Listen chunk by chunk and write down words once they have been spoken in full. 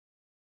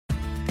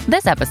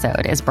This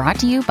episode is brought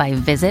to you by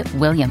Visit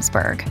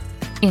Williamsburg.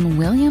 In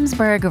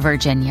Williamsburg,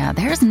 Virginia,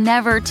 there's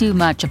never too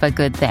much of a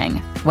good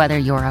thing. Whether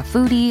you're a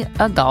foodie,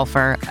 a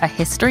golfer, a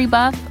history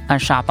buff, a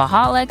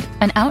shopaholic,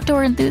 an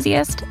outdoor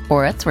enthusiast,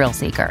 or a thrill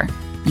seeker,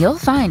 you'll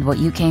find what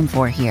you came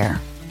for here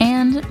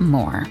and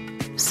more.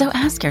 So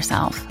ask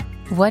yourself,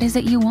 what is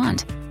it you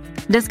want?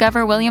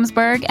 Discover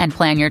Williamsburg and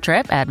plan your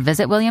trip at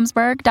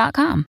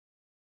visitwilliamsburg.com.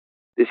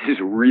 This is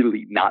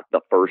really not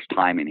the first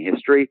time in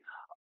history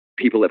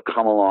people have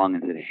come along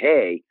and said,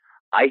 hey,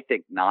 I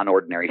think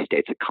non-ordinary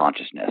states of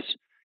consciousness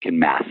can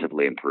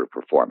massively improve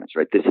performance,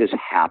 right? This has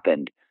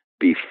happened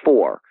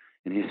before.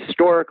 And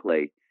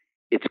historically,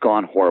 it's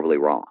gone horribly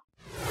wrong.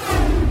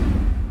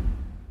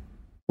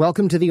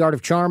 Welcome to The Art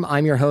of Charm.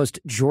 I'm your host,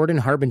 Jordan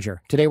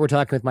Harbinger. Today we're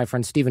talking with my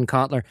friend Stephen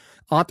Kotler,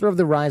 author of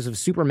The Rise of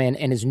Superman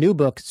and his new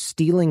book,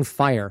 Stealing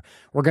Fire.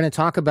 We're going to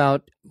talk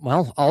about,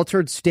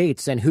 altered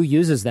states and who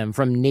uses them,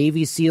 from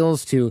Navy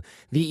SEALs to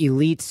the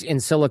elites in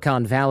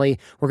Silicon Valley.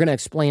 We're going to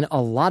explain a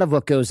lot of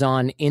what goes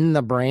on in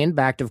the brain,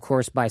 backed, of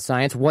course, by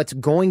science, what's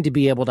going to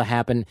be able to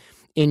happen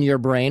in your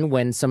brain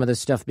when some of this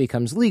stuff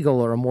becomes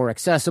legal or more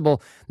accessible.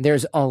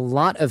 There's a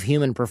lot of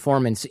human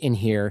performance in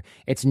here.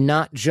 It's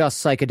not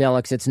just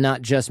psychedelics. It's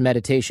not just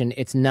meditation.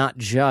 It's not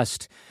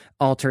just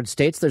altered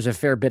states. There's a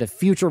fair bit of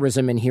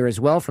futurism in here as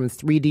well, from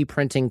 3D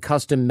printing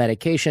custom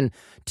medication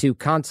to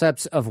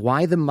concepts of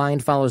why the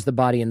mind follows the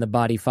body and the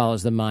body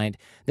follows the mind.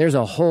 There's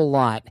a whole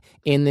lot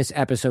in this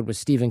episode with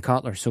Stephen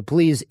Kotler, so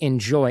please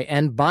enjoy.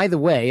 And by the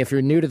way, if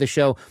you're new to the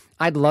show,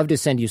 I'd love to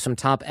send you some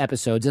top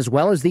episodes as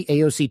well as the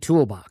AOC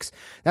Toolbox.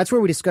 That's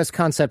where we discuss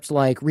concepts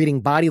like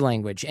reading body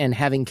language and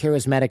having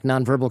charismatic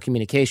nonverbal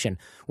communication.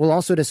 We'll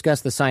also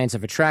discuss the science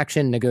of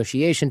attraction,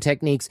 negotiation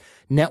techniques,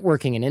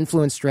 networking and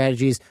influence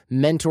strategies,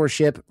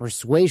 mentorship,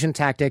 persuasion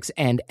tactics,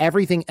 and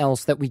everything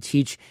else that we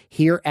teach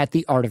here at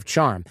The Art of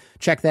Charm.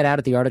 Check that out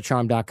at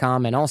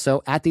theartofcharm.com and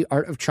also at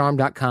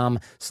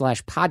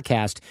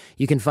theartofcharm.com/podcast.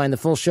 You can find the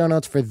full show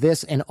notes for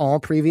this and all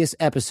previous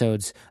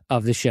episodes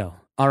of the show.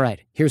 All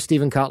right, here's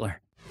Stephen Kotler.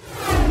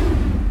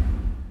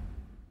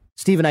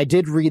 Stephen, I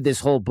did read this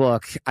whole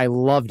book. I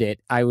loved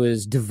it. I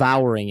was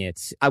devouring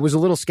it. I was a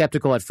little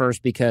skeptical at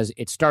first because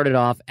it started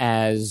off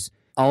as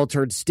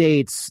altered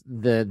states,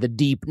 the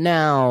deep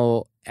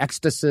now,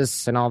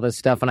 ecstasis, and all this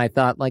stuff. And I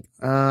thought,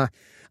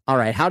 all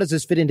right, how does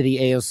this fit into the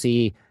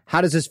AOC?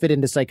 How does this fit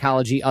into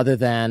psychology other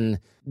than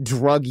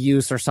drug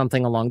use or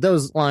something along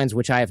those lines,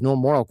 which I have no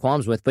moral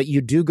qualms with? But you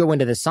do go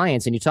into the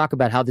science and you talk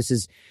about how this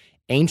is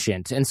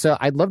ancient. And so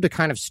I'd love to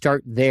kind of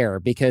start there,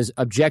 because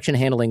objection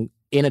handling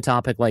in a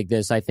topic like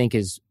this, I think,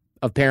 is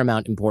of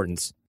paramount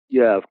importance.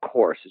 Yeah, of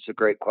course. It's a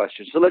great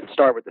question. So let's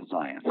start with the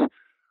science.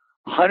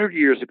 100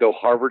 years ago,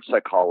 Harvard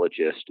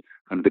psychologist,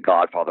 kind of the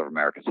godfather of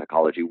American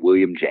psychology,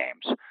 William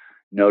James,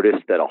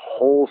 noticed that a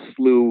whole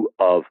slew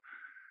of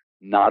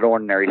not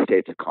ordinary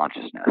states of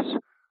consciousness,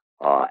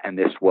 and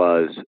this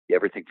was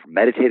everything from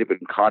meditative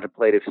and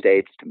contemplative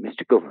states to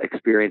mystical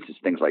experiences,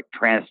 things like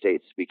trance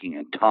states, speaking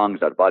in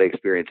tongues, out-of-body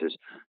experiences,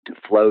 to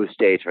flow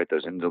states, right,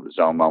 those into the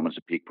zone moments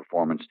of peak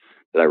performance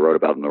that I wrote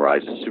about in The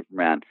Rise of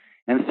Superman,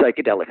 and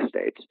psychedelic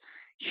states.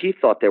 He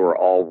thought they were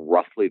all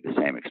roughly the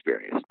same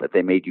experience, that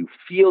they made you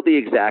feel the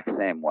exact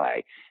same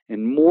way.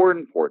 And more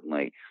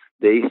importantly,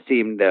 they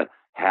seemed to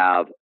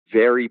have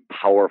very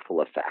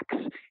powerful effects.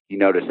 He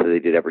noticed that they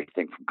did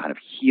everything from kind of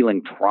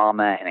healing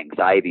trauma and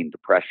anxiety and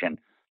depression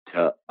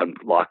to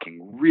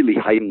unlocking really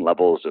heightened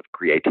levels of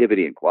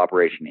creativity and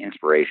cooperation and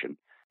inspiration.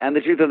 And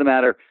the truth of the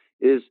matter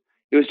is,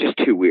 it was just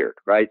too weird,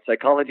 right?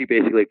 Psychology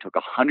basically took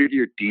a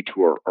 100-year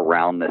detour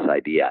around this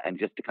idea. And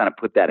just to kind of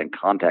put that in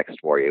context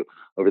for you,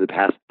 over the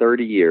past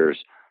 30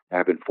 years, there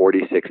have been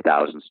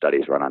 46,000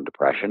 studies run on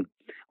depression.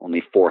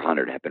 Only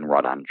 400 have been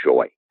run on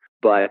joy.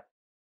 But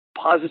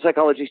positive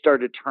psychology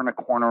started to turn a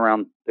corner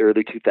around the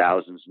early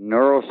 2000s.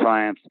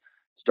 Neuroscience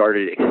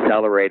started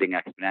accelerating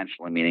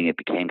exponentially, meaning it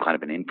became kind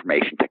of an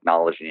information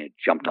technology, and it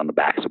jumped on the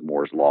backs of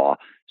Moore's Law,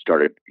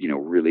 started,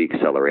 really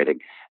accelerating.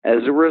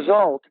 As a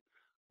result,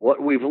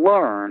 what we've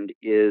learned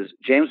is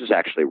James was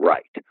actually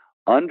right.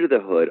 Under the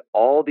hood,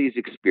 all these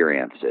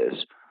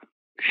experiences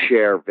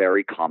share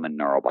very common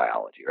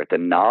neurobiology, right? The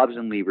knobs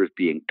and levers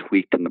being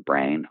tweaked in the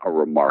brain are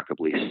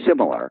remarkably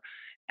similar.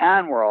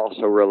 And we're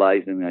also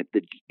realizing that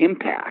the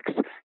impacts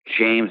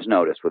James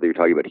noticed, whether you're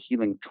talking about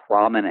healing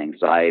trauma and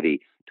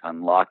anxiety to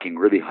unlocking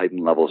really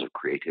heightened levels of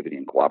creativity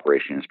and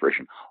cooperation and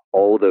inspiration,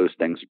 all those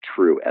things are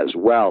true as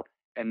well.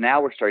 And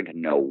now we're starting to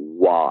know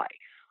why.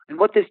 And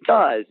what this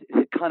does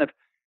is it kind of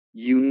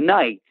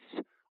unites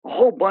a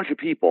whole bunch of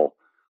people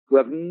who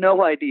have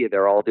no idea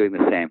they're all doing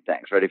the same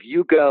things, right? If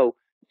you go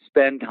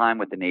spend time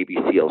with the Navy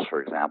SEALs,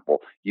 for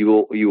example,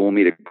 you will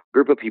meet a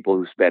group of people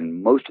who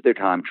spend most of their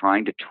time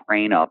trying to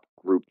train up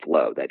group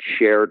flow, that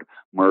shared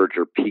merge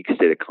or peak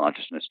state of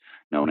consciousness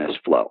known as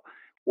flow.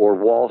 Or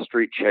Wall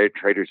Street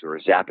traders who are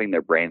zapping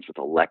their brains with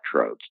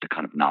electrodes to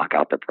kind of knock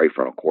out their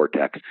prefrontal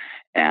cortex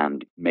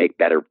and make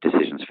better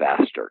decisions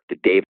faster. The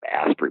Dave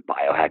Asprey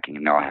biohacking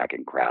and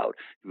neurohacking crowd,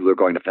 who are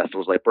going to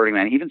festivals like Burning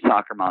Man, even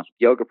soccer moms with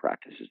yoga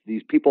practices.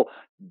 These people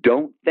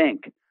don't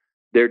think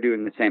they're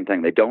doing the same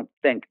thing. They don't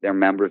think they're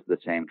members of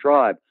the same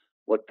tribe.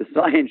 What the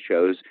science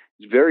shows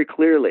is very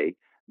clearly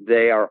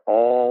they are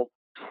all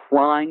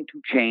trying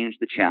to change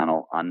the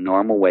channel on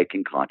normal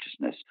waking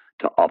consciousness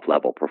to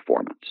up-level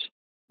performance.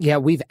 Yeah,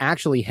 we've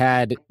actually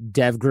had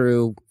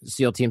DevGru,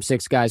 SEAL Team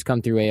 6 guys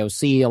come through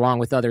AOC, along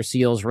with other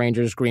SEALs,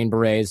 Rangers, Green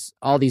Berets,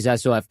 all these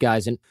SOF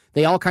guys, and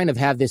they all kind of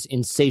have this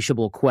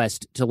insatiable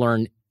quest to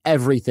learn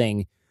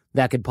everything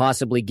that could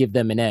possibly give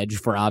them an edge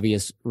for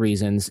obvious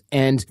reasons.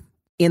 And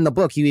in the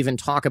book, you even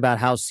talk about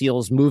how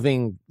SEALs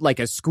moving like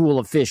a school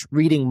of fish,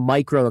 reading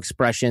micro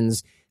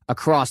expressions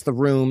across the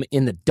room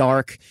in the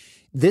dark.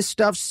 This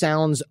stuff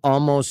sounds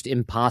almost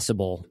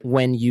impossible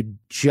when you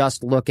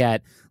just look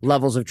at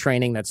levels of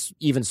training that's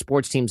even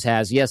sports teams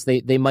has. Yes,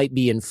 they might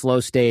be in flow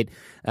state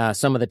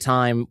some of the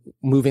time,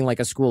 moving like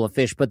a school of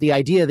fish, but the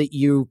idea that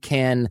you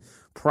can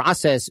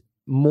process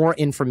more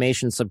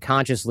information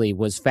subconsciously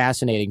was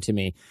fascinating to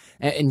me.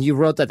 And you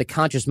wrote that the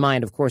conscious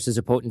mind, of course, is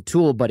a potent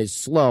tool, but is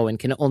slow and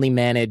can only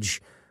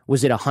manage,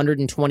 was it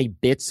 120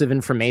 bits of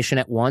information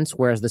at once,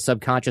 whereas the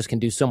subconscious can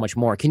do so much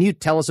more. Can you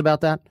tell us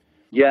about that?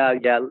 Yeah.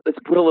 Let's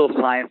put a little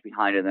science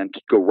behind it and then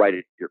just go right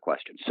at your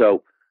question.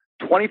 So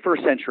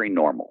 21st century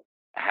normal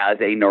has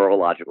a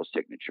neurological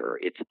signature.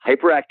 It's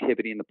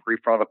hyperactivity in the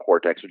prefrontal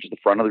cortex, which is the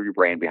front of your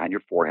brain behind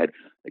your forehead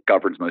that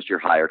governs most of your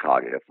higher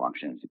cognitive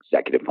functions,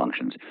 executive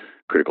functions,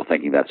 critical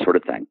thinking, that sort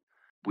of thing.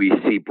 We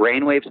see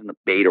brainwaves in the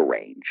beta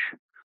range,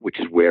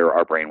 which is where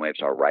our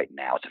brainwaves are right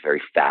now. It's a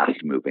very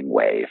fast-moving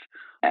wave.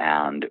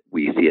 And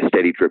we see a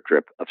steady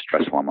drip of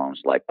stress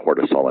hormones like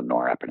cortisol and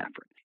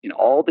norepinephrine. In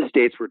all the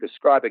states we're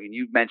describing, and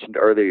you mentioned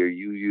earlier,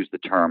 you used the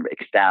term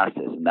ecstasis,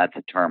 and that's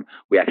a term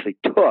we actually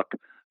took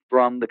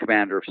from the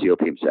commander of SEAL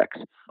Team 6,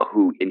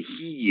 and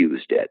he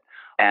used it.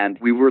 And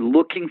we were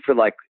looking for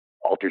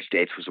altered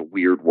states was a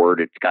weird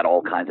word. It's got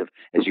all kinds of,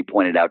 as you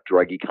pointed out,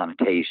 druggy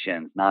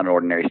connotations,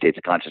 non-ordinary states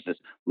of consciousness,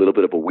 a little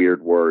bit of a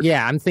weird word.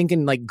 Yeah, I'm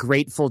thinking like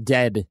Grateful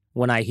Dead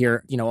when I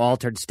hear,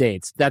 altered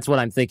states. That's what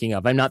I'm thinking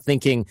of. I'm not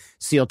thinking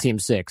SEAL Team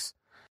 6.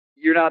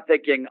 You're not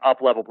thinking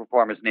up-level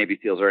performance, Navy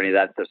SEALs, or any of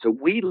that stuff. So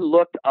we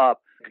looked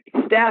up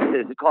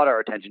ecstasis. It caught our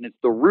attention. It's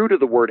the root of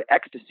the word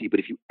ecstasy.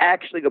 But if you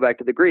actually go back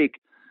to the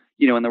Greek,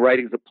 in the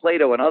writings of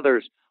Plato and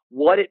others,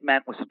 what it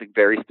meant was something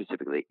very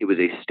specifically. It was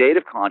a state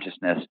of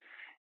consciousness.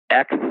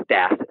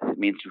 Ecstasis. It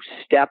means to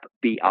step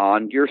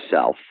beyond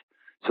yourself.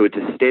 So it's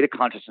a state of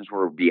consciousness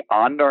where we're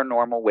beyond our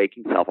normal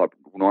waking self, our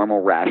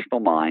normal rational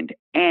mind.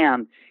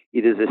 And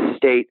it is a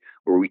state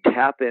where we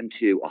tap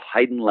into a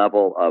heightened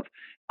level of,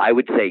 I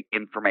would say,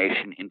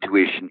 information,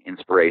 intuition,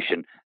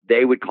 inspiration.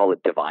 They would call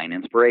it divine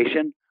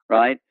inspiration,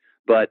 right?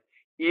 But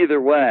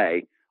either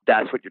way,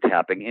 that's what you're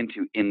tapping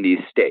into in these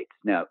states.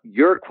 Now,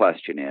 your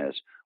question is,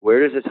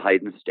 where does this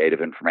heightened state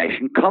of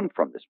information come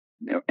from?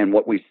 And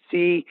what we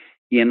see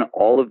in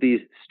all of these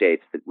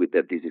states, that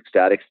these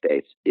ecstatic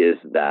states, is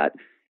that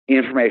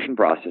information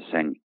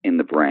processing in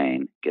the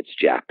brain gets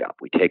jacked up.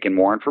 We take in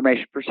more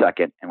information per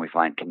second, and we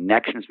find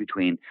connections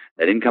between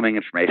that incoming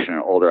information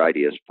and older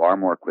ideas far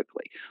more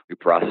quickly. We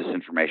process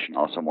information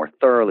also more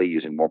thoroughly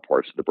using more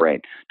parts of the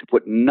brain. To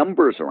put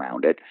numbers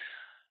around it,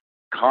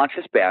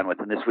 conscious bandwidth,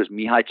 and this was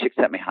Mihai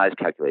Csikszentmihalyi's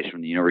calculation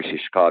from the University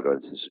of Chicago,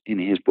 this is in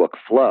his book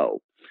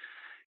Flow,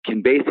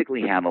 can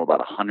basically handle about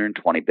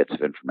 120 bits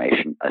of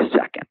information a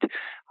second.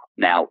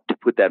 Now, to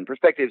put that in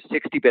perspective,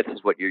 60 bits is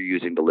what you're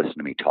using to listen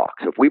to me talk.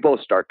 So if we both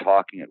start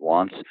talking at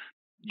once,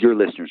 your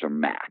listeners are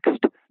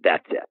maxed.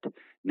 That's it.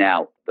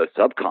 Now, the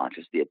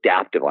subconscious, the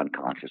adaptive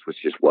unconscious,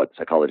 which is what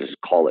psychologists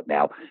call it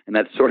now, and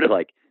that's sort of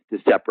like to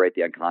separate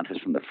the unconscious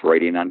from the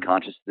Freudian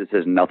unconscious. This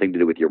has nothing to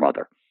do with your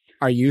mother.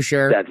 Are you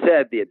sure? That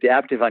said, the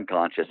adaptive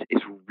unconscious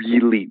is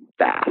really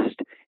fast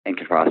and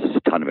can process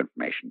a ton of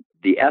information.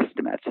 The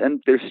estimates,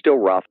 and they're still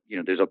rough,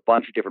 there's a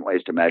bunch of different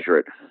ways to measure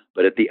it,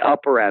 but at the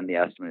upper end, the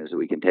estimate is that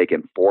we can take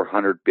in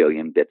 400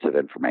 billion bits of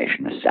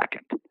information a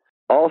second.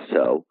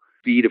 Also,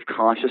 speed of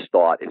conscious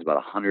thought is about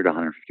 100 to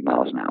 150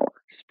 miles an hour.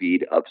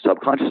 Speed of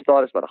subconscious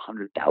thought is about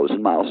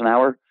 100,000 miles an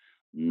hour,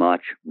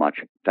 much, much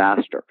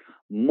faster.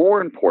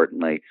 More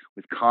importantly,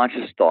 with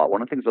conscious thought,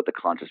 one of the things about the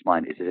conscious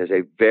mind is it has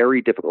a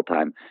very difficult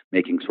time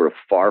making sort of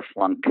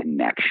far-flung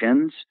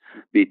connections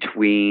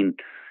between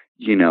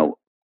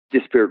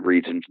disparate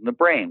regions in the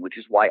brain, which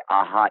is why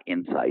aha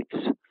insights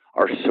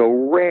are so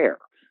rare.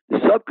 The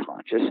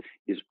subconscious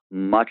is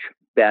much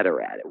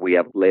better at it. We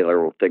have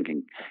lateral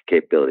thinking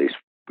capabilities.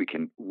 We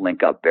can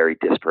link up very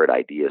disparate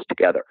ideas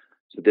together.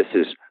 So this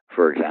is,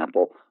 for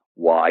example,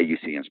 why you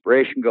see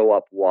inspiration go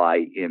up,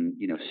 why in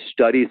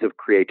studies of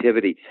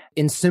creativity.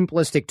 In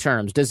simplistic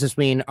terms, does this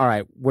mean, all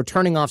right, we're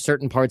turning off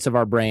certain parts of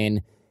our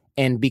brain,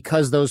 and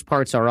because those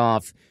parts are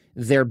off,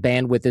 their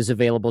bandwidth is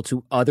available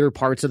to other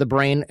parts of the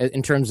brain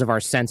in terms of our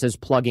senses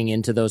plugging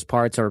into those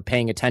parts or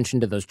paying attention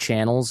to those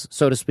channels,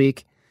 so to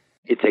speak?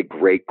 It's a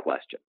great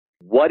question.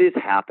 What is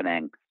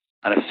happening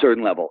on a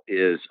certain level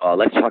is,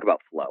 let's talk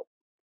about flow.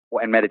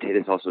 And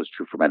meditation also is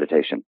true for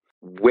meditation.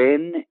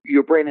 When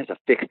your brain has a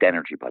fixed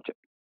energy budget,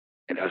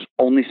 it has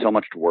only so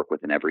much to work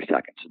with in every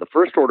second. So the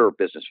first order of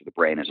business for the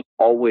brain is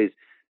always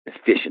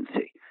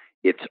efficiency.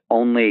 It's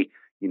only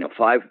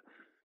 5%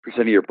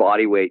 of your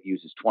body weight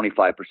uses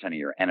 25% of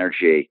your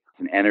energy. It's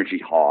an energy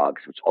hog,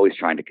 so it's always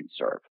trying to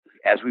conserve.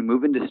 As we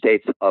move into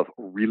states of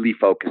really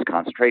focused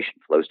concentration,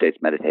 flow states,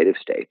 meditative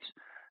states,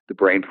 the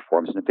brain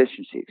performs an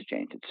efficiency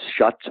exchange. It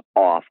shuts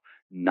off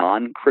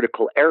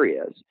non-critical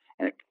areas,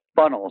 and it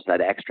funnels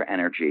that extra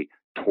energy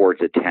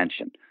towards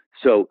attention.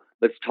 So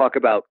let's talk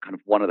about kind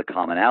of one of the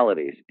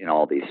commonalities in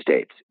all these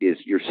states is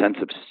your sense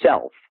of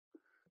self,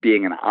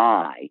 being an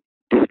I,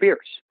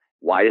 disappears.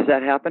 Why does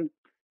that happen?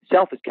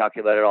 Self is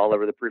calculated all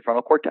over the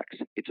prefrontal cortex.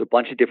 It's a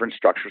bunch of different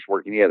structures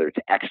working together. It's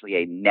actually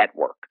a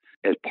network.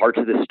 As parts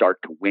of this start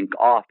to wink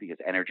off because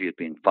energy is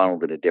being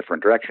funneled in a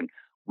different direction,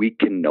 we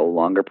can no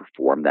longer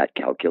perform that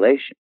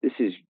calculation. This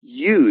is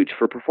huge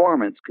for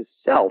performance because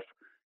self,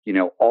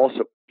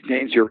 also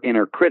contains your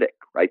inner critic,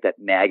 right? That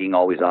nagging,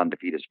 always on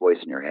defeatist voice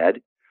in your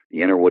head,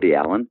 the inner Woody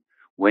Allen.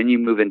 When you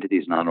move into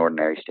these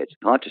non-ordinary states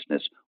of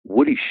consciousness,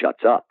 Woody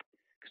shuts up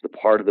because the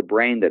part of the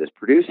brain that is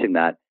producing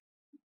that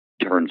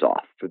turns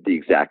off for the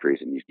exact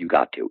reason you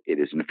got to. It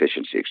is an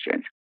efficiency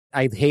exchange.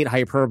 I hate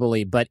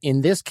hyperbole, but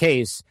in this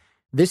case,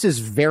 this is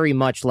very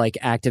much like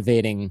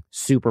activating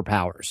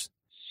superpowers.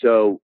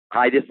 So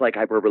I dislike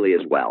hyperbole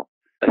as well,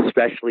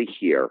 especially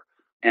here.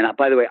 And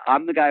by the way,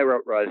 I'm the guy who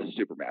wrote Rise of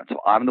Superman,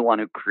 so I'm the one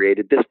who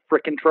created this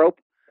frickin' trope.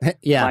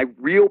 Yeah. My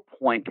real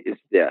point is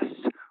this,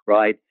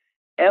 right?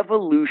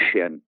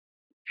 Evolution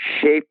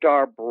shaped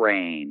our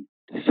brain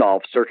to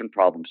solve certain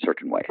problems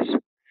certain ways.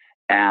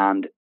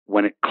 And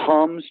when it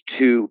comes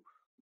to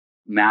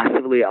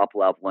massively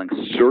up-leveling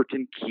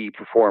certain key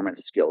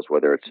performance skills,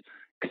 whether it's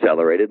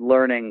accelerated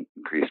learning,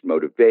 increased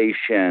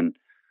motivation,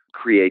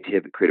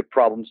 creative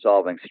problem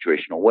solving,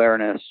 situational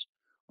awareness,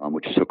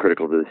 which is so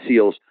critical to the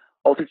SEALs,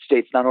 altered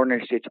states,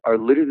 non-ordinary states are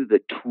literally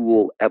the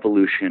tool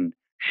evolution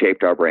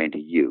shaped our brain to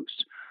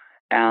use.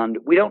 And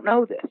we don't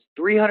know this.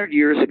 300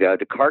 years ago,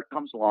 Descartes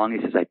comes along,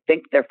 he says, I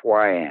think,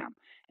 therefore I am.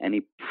 And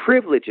he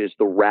privileges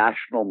the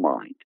rational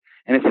mind.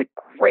 And it's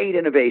a great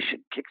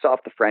innovation. Kicks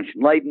off the French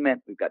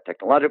Enlightenment. We've got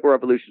technological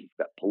revolutions.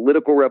 We've got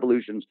political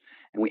revolutions.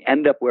 And we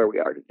end up where we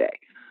are today.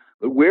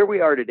 But where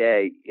we are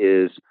today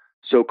is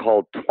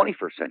so-called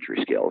 21st century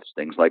skills,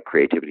 things like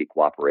creativity,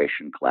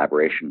 cooperation,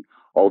 collaboration,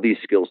 all these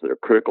skills that are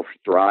critical for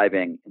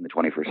thriving in the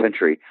 21st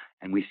century,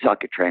 and we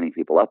suck at training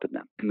people up in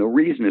them. And the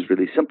reason is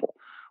really simple.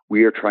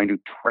 We are trying to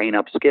train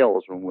up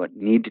skills when what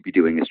we need to be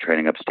doing is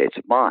training up states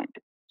of mind.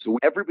 So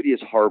everybody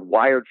is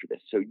hardwired for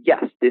this. So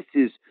yes, this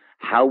is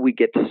how we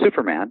get to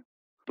Superman,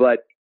 but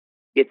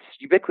it's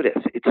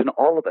ubiquitous. It's in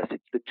all of us.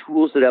 It's the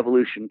tools that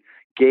evolution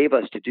gave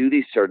us to do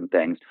these certain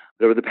things.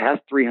 But over the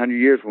past 300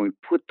 years, when we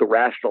put the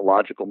rational,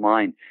 logical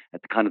mind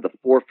at the kind of the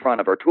forefront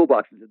of our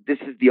toolbox, this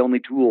is the only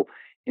tool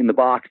in the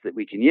box that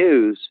we can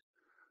use,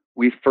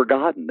 we've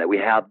forgotten that we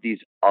have these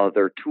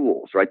other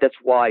tools, right? That's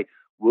why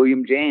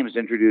William James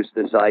introduced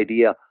this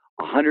idea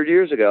 100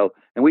 years ago,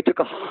 and we took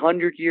a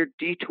 100-year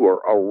detour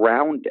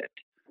around it.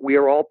 We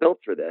are all built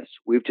for this.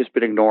 We've just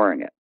been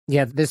ignoring it.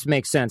 Yeah, this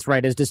makes sense,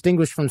 right? As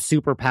distinguished from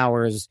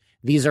superpowers,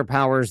 these are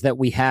powers that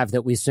we have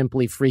that we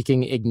simply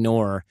freaking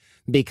ignore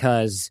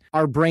because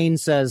our brain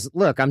says,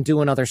 look, I'm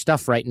doing other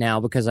stuff right now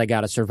because I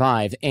got to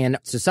survive. And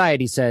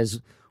society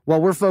says,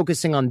 well, we're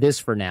focusing on this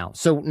for now.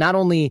 So not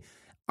only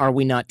are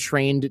we not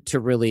trained to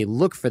really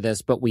look for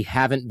this, but we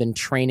haven't been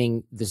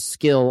training the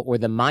skill or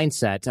the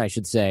mindset, I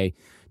should say,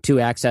 to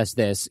access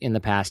this in the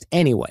past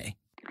anyway.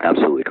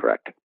 Absolutely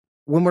correct.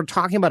 When we're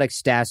talking about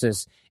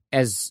ecstasis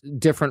as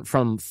different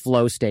from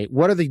flow state,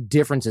 what are the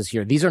differences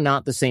here? These are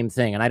not the same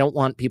thing, and I don't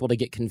want people to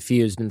get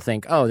confused and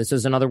think, oh, this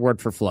is another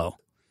word for flow.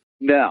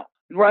 No.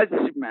 In Rise of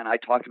Superman, I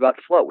talked about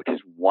flow, which is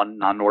one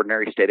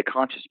non-ordinary state of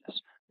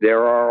consciousness.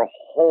 There are a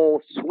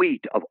whole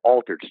suite of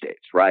altered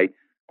states, right?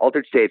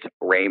 Altered states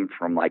range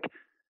from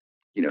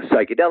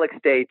psychedelic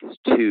states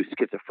to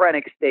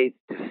schizophrenic states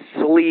to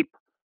sleep,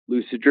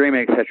 lucid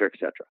dreaming, et cetera, et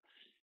cetera.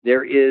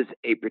 There is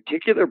a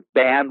particular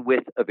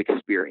bandwidth of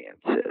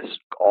experiences,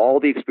 all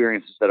the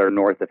experiences that are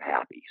north of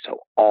happy.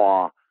 So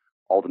awe,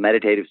 all the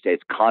meditative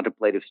states,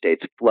 contemplative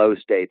states, flow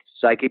states,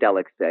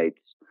 psychedelic states,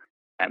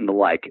 and the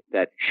like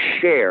that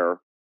share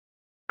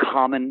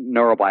common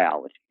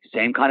neurobiology.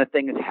 Same kind of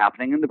thing is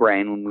happening in the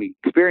brain when we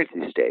experience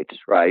these states,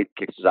 right?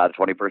 Kicks us out of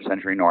 21st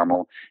century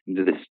normal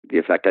into the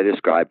effect I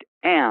described.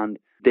 And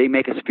they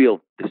make us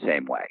feel the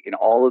same way. In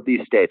all of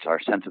these states, our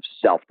sense of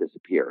self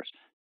disappears.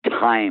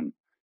 Time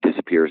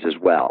disappears as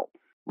well.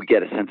 We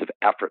get a sense of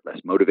effortless.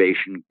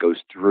 Motivation goes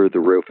through the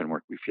roof, and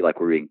we feel like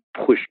we're being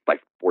pushed by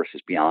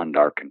forces beyond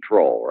our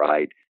control,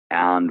 right?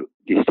 And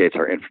these states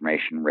are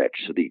information rich.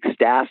 So the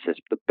ecstasis,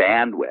 the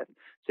bandwidth,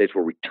 states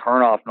where we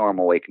turn off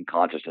normal waking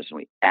consciousness and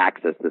we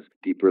access this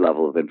deeper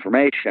level of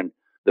information,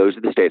 those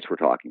are the states we're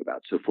talking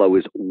about. So flow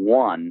is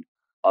one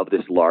of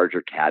this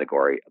larger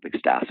category of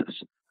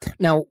ecstasis.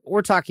 Now,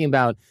 we're talking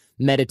about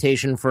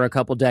meditation for a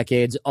couple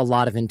decades, a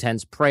lot of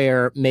intense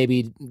prayer,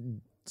 maybe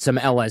some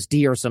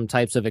LSD or some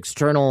types of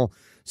external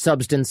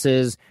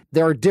substances.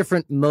 There are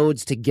different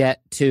modes to get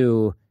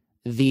to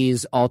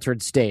these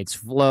altered states.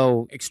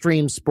 Flow,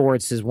 extreme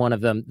sports is one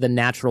of them, the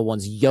natural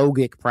ones.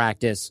 Yogic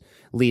practice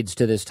leads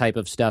to this type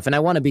of stuff. And I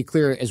want to be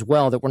clear as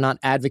well that we're not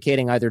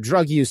advocating either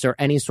drug use or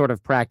any sort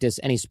of practice,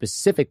 any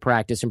specific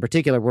practice in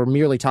particular. We're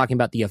merely talking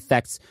about the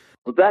effects.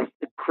 Well, that's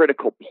the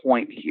critical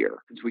point here,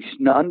 because we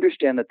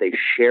understand that they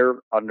share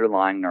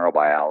underlying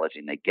neurobiology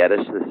and they get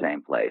us to the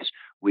same place.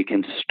 We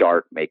can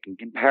start making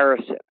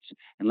comparisons.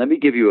 And let me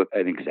give you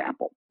an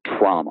example.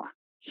 Trauma,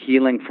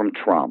 healing from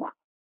trauma,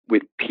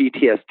 with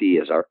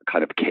PTSD as our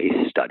kind of case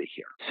study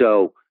here.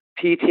 So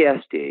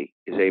PTSD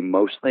is a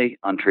mostly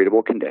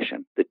untreatable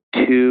condition. The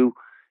two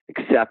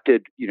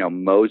accepted,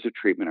 modes of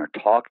treatment are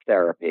talk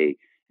therapy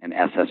and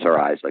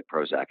SSRIs like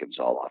Prozac and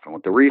Zoloft. And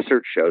what the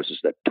research shows is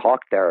that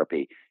talk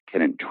therapy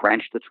can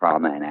entrench the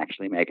trauma and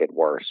actually make it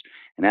worse.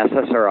 And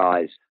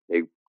SSRIs,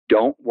 they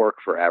don't work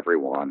for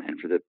everyone. And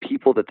for the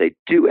people that they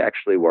do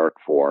actually work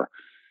for,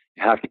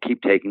 you have to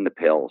keep taking the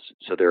pills.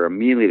 So they're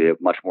ameliorative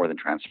much more than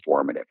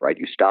transformative, right?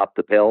 You stop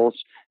the pills,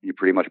 and you're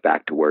pretty much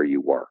back to where you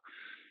were.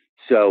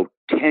 So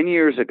 10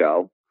 years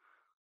ago,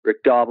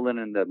 Rick Doblin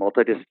and the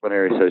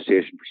Multidisciplinary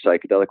Association for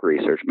Psychedelic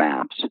Research,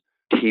 MAPS,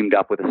 teamed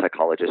up with a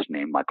psychologist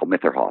named Michael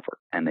Mitherhofer,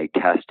 and they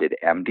tested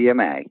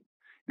MDMA,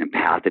 an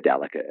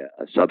empathedelic,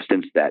 a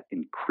substance that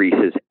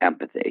increases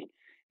empathy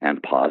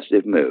and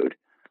positive mood,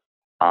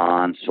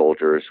 on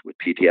soldiers with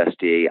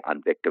PTSD,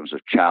 on victims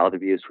of child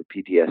abuse with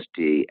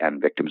PTSD,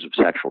 and victims of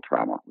sexual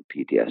trauma with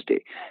PTSD.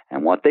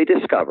 And what they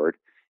discovered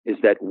is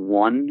that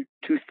 1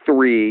 to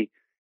 3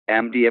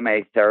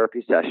 MDMA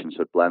therapy sessions,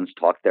 so it blends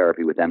talk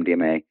therapy with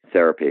MDMA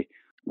therapy,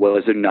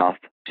 was enough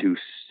to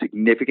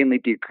significantly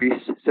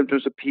decrease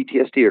symptoms of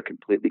PTSD or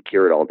completely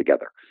cure it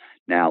altogether.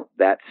 Now,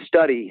 that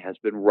study has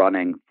been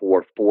running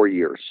for 4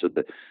 years, so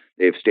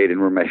they've stayed in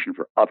remission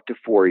for up to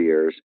 4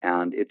 years,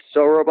 and it's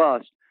so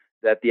robust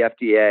that the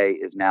FDA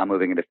is now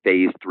moving into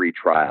phase 3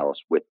 trials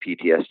with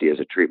PTSD as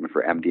a treatment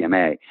for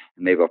MDMA,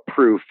 and they've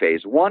approved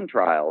phase 1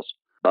 trials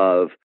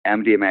of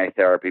MDMA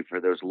therapy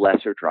for those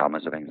lesser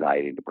traumas of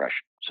anxiety and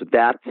depression. So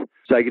that's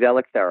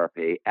psychedelic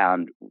therapy,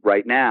 and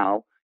right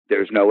now,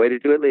 there's no way to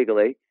do it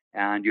legally,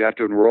 and you have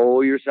to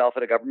enroll yourself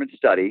in a government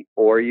study,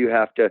 or you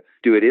have to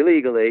do it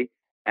illegally,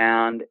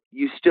 and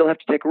you still have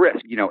to take a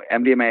risk.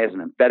 MDMA is an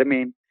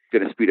amphetamine, it's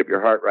going to speed up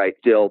your heart rate.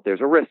 Still,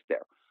 there's a risk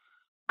there.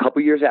 A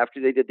couple years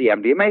after they did the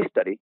MDMA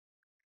study,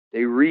 they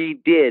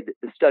redid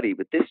the study,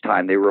 but this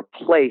time they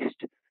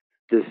replaced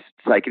this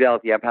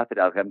psychedelic, the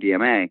empathedelic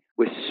MDMA,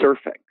 with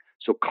surfing.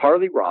 So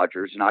Carly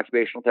Rogers, an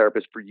occupational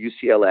therapist for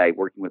UCLA,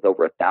 working with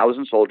over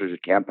 1,000 soldiers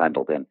at Camp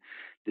Pendleton,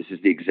 this is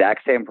the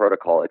exact same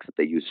protocol, except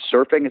they use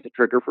surfing as a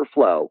trigger for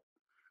flow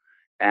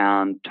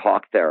and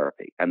talk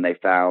therapy. And they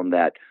found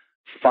that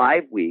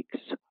 5 weeks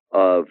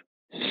of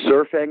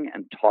surfing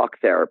and talk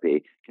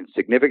therapy can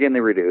significantly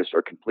reduce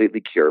or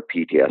completely cure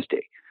PTSD.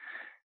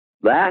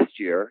 Last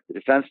year, the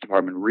Defense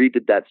Department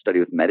redid that study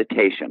with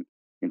meditation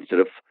instead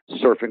of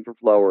surfing for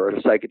flow or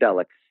a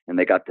psychedelic, and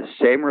they got the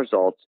same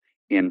results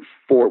in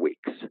 4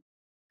 weeks.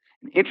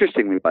 And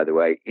interestingly, by the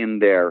way, in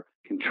their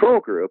control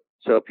group,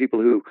 so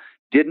people who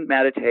didn't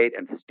meditate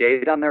and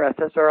stayed on their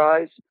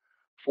SSRIs,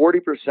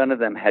 40% of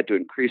them had to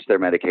increase their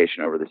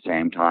medication over the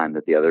same time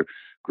that the other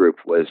group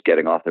was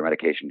getting off their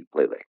medication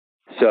completely.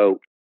 So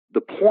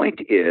the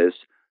point is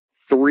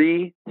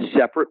 3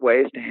 separate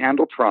ways to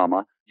handle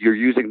trauma. You're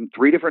using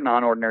 3 different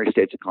non-ordinary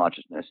states of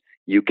consciousness.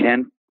 You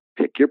can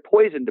pick your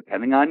poison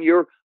depending on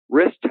your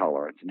risk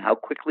tolerance and how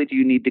quickly do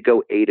you need to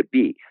go A to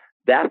B.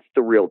 That's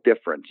the real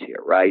difference here,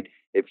 right?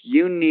 If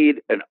you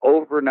need an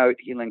overnight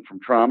healing from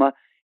trauma,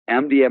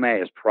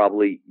 MDMA is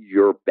probably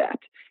your bet.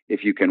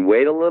 If you can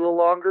wait a little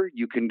longer,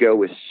 you can go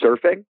with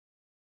surfing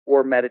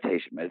or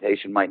meditation.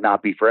 Meditation might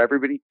not be for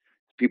everybody.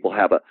 People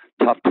have a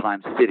tough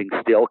time sitting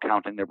still,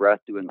 counting their breath,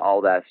 doing all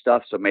that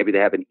stuff. So maybe they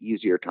have an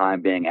easier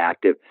time being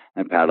active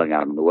and paddling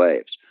out on the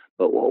waves.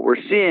 But what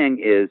we're seeing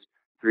is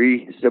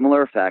 3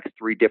 similar effects,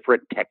 3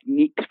 different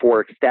techniques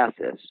for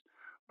ecstasis,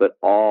 but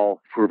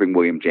all proving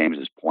William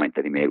James's point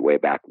that he made way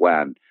back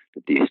when,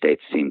 that these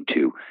states seem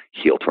to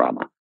heal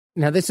trauma.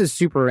 Now, this is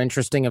super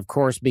interesting, of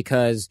course,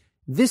 because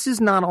this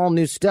is not all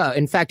new stuff.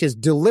 In fact, is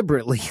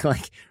deliberately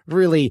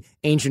really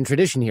ancient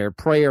tradition here.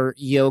 Prayer,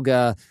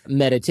 yoga,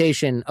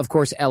 meditation, of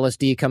course,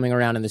 LSD coming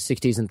around in the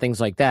 60s and things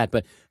like that.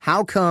 But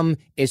how come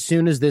as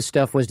soon as this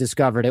stuff was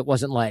discovered, it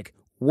wasn't like,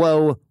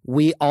 whoa,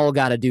 we all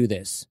got to do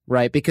this,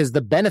 right? Because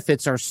the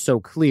benefits are so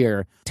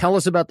clear. Tell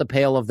us about the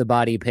pale of the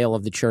body, pale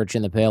of the church,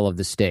 and the pale of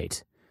the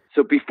state.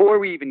 So before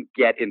we even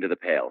get into the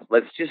pales,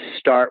 let's just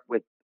start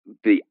with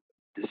the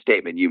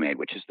statement you made,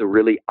 which is the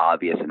really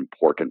obvious and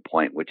important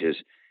point, which is,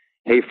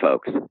 hey,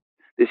 folks,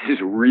 this is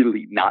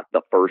really not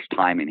the first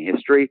time in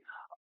history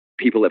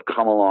people have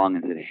come along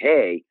and said,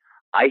 hey,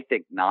 I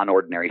think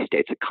non-ordinary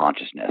states of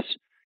consciousness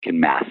can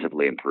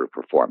massively improve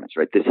performance,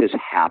 right? This has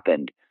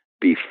happened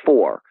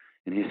before.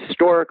 And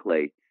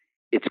historically,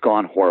 it's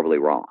gone horribly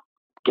wrong.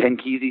 Ken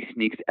Kesey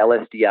sneaks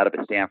LSD out of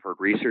a Stanford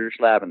research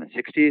lab in the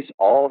 60s.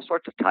 All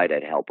sorts of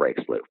tie-dye hell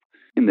breaks loose.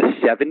 In the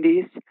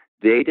 70s,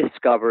 they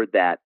discovered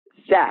that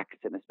sex,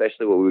 and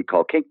especially what we would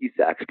call kinky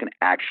sex, can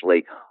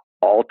actually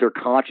alter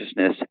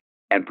consciousness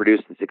and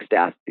produce this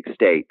ecstatic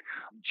state,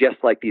 just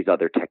like these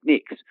other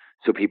techniques.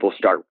 So people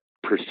start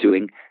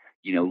pursuing,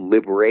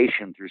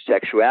 liberation through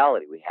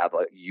sexuality. We have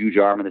a huge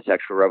arm of the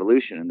sexual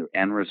revolution, and the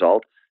end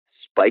result,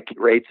 spike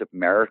rates of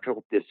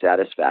marital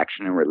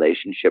dissatisfaction and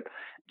relationship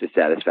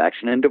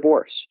dissatisfaction and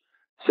divorce.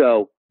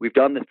 So we've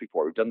done this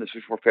before. We've done this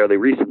before fairly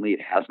recently.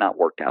 It has not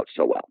worked out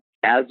so well.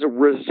 As a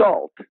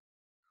result,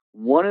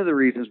 one of the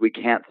reasons we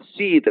can't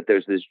see that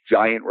there's this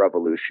giant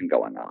revolution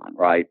going on,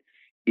 right,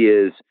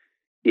 is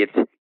it's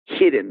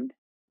hidden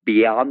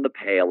beyond the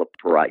pale of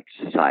polite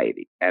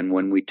society. And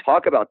when we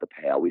talk about the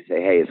pale, we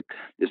say, hey,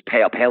 this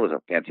pale is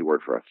a fancy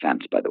word for a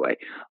fence, by the way.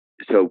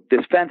 So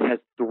this fence has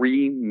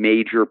three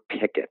major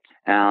pickets,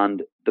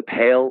 and the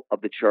pale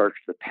of the church,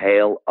 the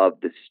pale of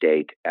the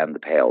state, and the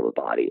pale of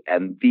the body.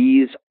 And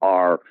these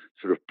are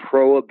sort of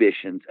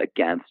prohibitions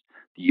against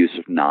the use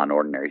of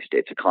non-ordinary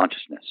states of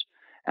consciousness.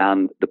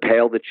 And the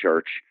pale of the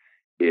church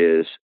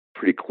is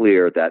pretty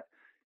clear that,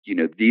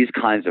 these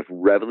kinds of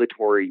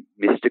revelatory,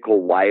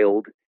 mystical,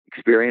 wild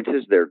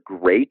experiences, they're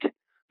great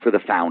for the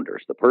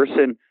founders. The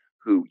person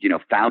who,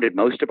 founded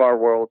most of our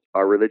world,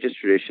 our religious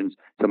traditions,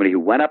 somebody who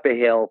went up a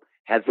hill,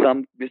 had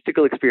some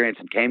mystical experience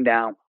and came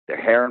down, their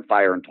hair on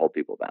fire and told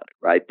people about it,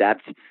 right?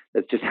 That's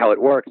just how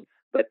it works.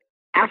 But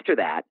after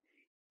that,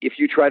 if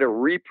you try to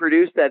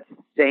reproduce that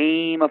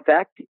same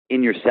effect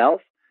in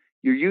yourself,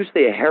 you're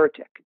usually a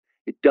heretic.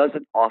 It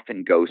doesn't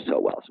often go so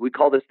well. So we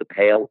call this the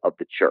pale of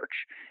the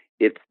church.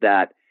 It's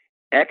that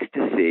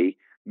ecstasy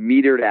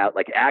metered out,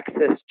 like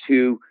access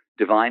to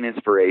divine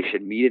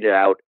inspiration, meted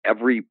out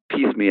every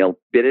piecemeal,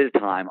 bit at a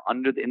time,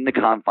 in the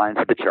confines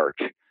of the church,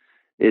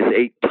 is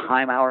a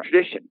time-hour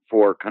tradition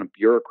for kind of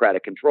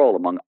bureaucratic control,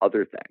 among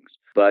other things.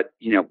 But,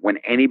 when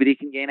anybody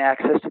can gain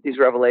access to these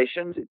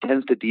revelations, it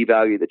tends to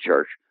devalue the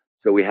church.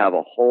 So we have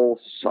a whole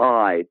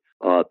side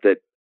that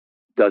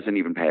doesn't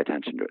even pay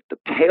attention to it. The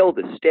pale of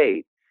the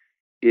state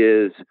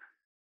is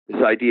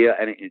this idea,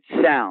 and it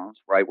sounds,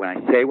 right, when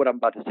I say what I'm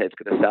about to say, it's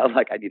going to sound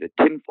like I need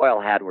a tinfoil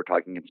hat and we're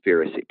talking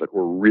conspiracy, but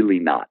we're really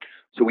not.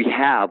 So we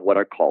have what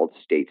are called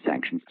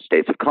state-sanctioned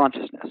states of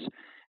consciousnness.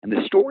 And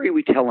the story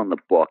we tell in the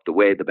book,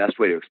 the best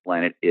way to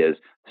explain it is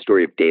the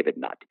story of David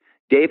Nutt.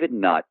 David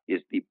Nutt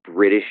is the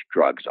British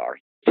drug czar.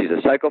 He's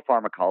a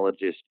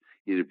psychopharmacologist.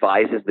 He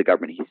advises the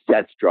government. He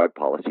sets drug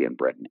policy in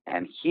Britain.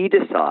 And he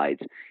decides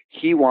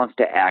he wants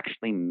to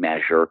actually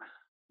measure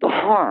the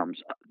harms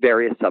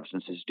various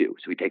substances do.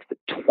 So he takes the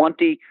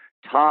 20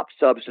 top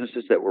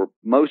substances that we're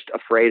most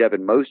afraid of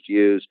and most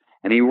used,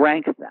 and he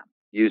ranks them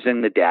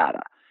using the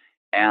data.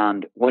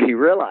 And what he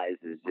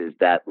realizes is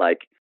that,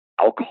 like,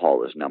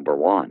 alcohol is number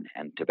one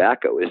and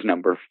tobacco is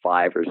number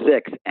 5 or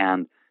 6.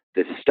 And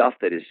the stuff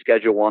that is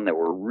Schedule 1 that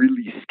we're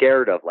really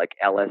scared of, like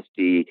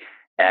LSD,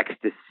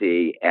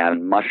 ecstasy,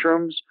 and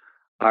mushrooms,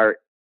 are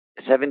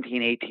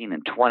 17, 18,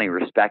 and 20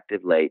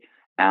 respectively.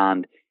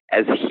 And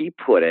as he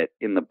put it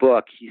in the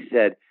book, he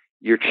said,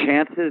 your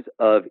chances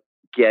of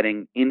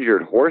getting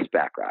injured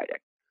horseback riding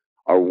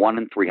are 1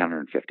 in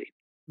 350.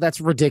 That's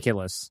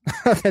ridiculous.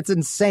 That's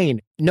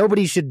insane.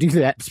 Nobody should do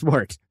that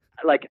sport.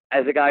 Like,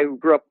 as a guy who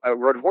grew up, I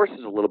rode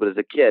horses a little bit as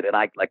a kid, and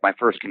my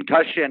first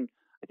concussion,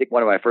 I think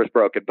one of my first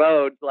broken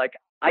bones,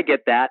 I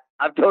get that.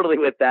 I'm totally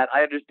with that.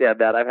 I understand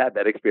that. I've had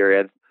that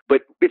experience.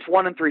 But it's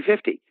 1 in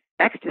 350.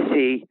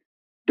 Ecstasy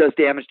does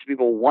damage to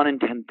people 1 in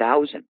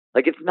 10,000.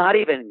 It's not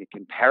even a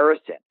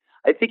comparison.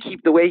 I think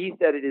the way he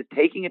said it is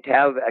taking a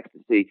tab of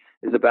ecstasy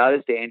is about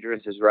as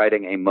dangerous as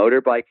riding a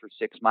motorbike for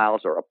 6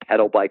 miles or a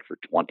pedal bike for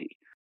 20.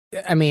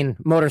 I mean,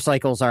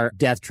 motorcycles are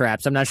death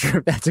traps. I'm not sure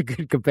if that's a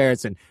good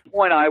comparison. The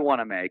point I want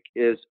to make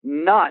is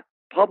Nutt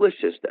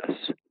publishes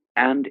this,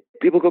 and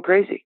people go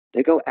crazy.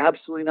 They go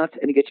absolutely nuts,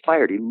 and he gets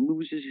fired. He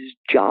loses his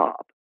job.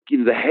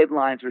 The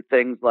headlines are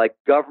things like,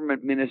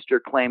 government minister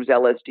claims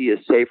LSD is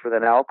safer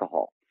than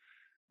alcohol,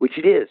 which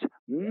it is,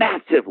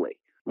 massively.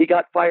 He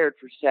got fired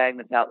for saying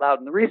this out loud.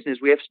 And the reason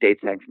is we have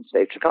state-sanctioned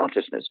states of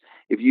consciousness.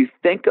 If you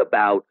think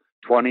about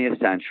 20th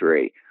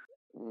century,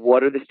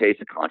 what are the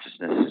states of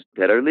consciousness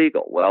that are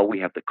legal? Well, we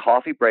have the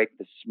coffee break,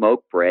 the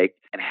smoke break,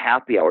 and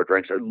happy hour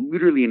drinks are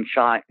literally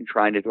enshrined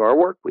into our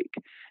work week.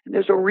 And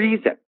there's a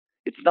reason.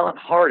 It's not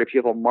hard. If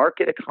you have a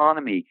market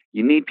economy,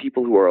 you need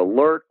people who are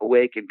alert,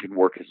 awake, and can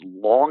work as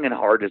long and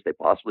hard as they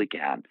possibly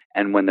can.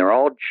 And when they're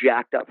all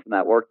jacked up from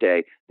that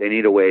workday, they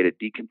need a way to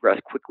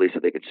decompress quickly so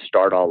they can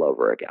start all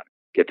over again.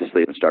 Get to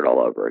sleep and start all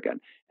over again.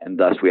 And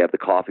thus we have the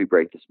coffee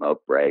break, the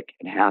smoke break,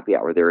 and happy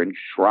hour. They're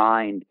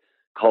enshrined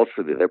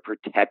culturally. They're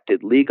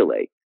protected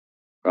legally,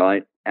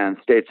 right? And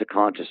states of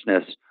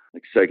consciousness,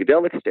 like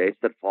psychedelic states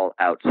that fall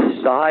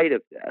outside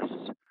of this,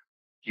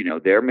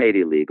 they're made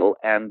illegal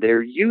and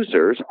their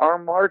users are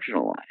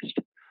marginalized.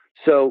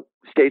 So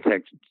states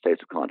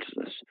of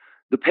consciousness.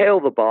 The pale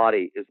of the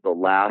body is the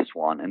last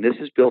one. And this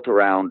is built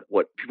around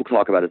what people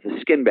talk about as the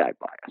skin bag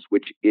bias,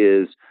 which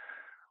is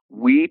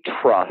we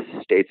trust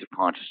states of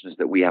consciousness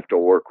that we have to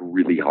work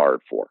really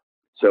hard for.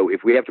 So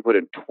if we have to put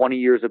in 20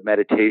 years of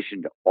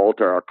meditation to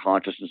alter our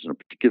consciousness in a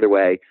particular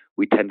way,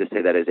 we tend to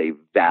say that is a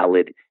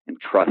valid and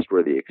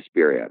trustworthy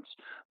experience.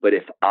 But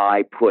if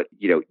I put,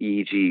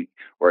 EEG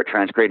or a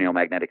transcranial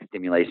magnetic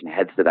stimulation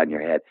headset on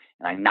your head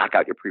and I knock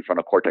out your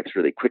prefrontal cortex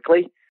really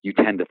quickly, you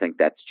tend to think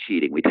that's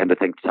cheating. We tend to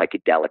think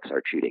psychedelics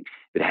are cheating.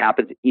 If it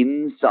happens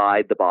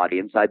inside the body,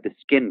 inside the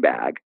skin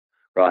bag,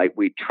 right,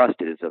 we trust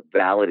it as a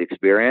valid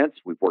experience.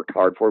 We've worked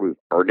hard for it. We've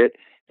earned it.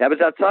 If it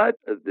happens outside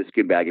of the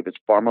skin bag, if it's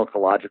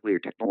pharmacologically or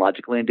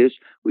technologically induced,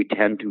 we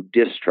tend to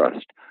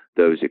distrust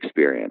those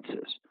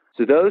experiences.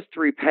 So those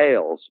three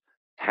pales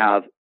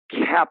have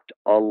kept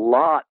a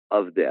lot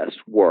of this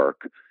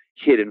work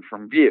hidden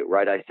from view,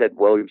 right? I said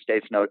William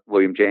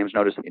James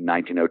noticed in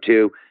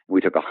 1902, and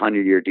we took a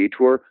 100-year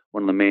detour.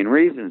 One of the main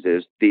reasons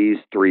is these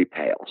three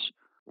pales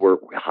were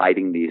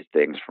hiding these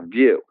things from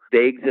view.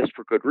 They exist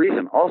for good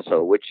reason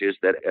also, which is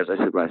that, as I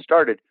said when I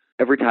started,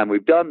 every time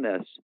we've done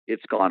this,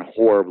 it's gone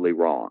horribly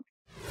wrong.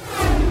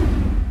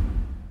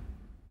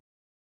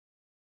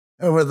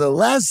 Over the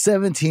last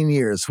 17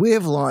 years, we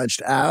have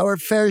launched our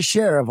fair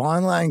share of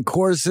online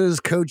courses,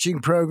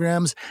 coaching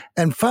programs,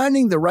 and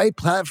finding the right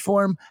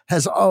platform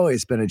has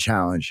always been a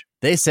challenge.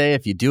 They say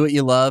if you do what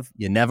you love,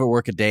 you never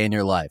work a day in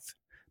your life.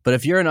 But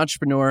if you're an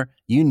entrepreneur,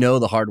 you know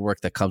the hard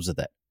work that comes with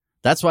it.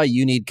 That's why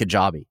you need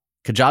Kajabi.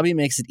 Kajabi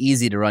makes it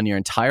easy to run your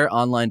entire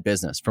online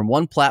business from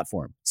one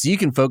platform so you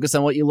can focus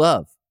on what you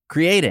love,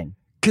 creating.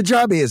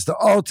 Kajabi is the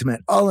ultimate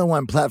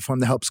all-in-one platform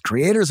that helps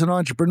creators and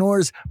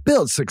entrepreneurs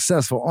build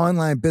successful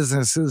online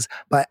businesses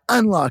by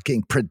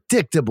unlocking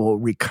predictable,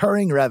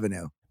 recurring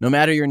revenue. No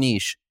matter your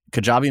niche,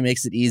 Kajabi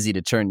makes it easy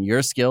to turn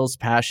your skills,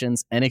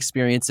 passions, and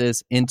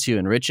experiences into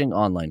enriching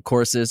online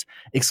courses,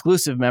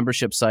 exclusive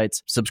membership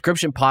sites,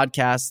 subscription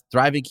podcasts,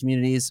 thriving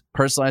communities,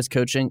 personalized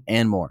coaching,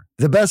 and more.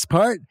 The best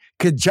part?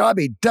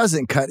 Kajabi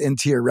doesn't cut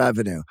into your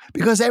revenue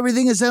because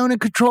everything is owned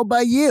and controlled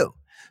by you.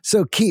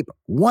 So keep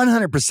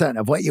 100%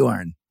 of what you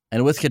earn.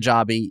 And with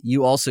Kajabi,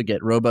 you also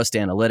get robust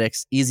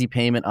analytics, easy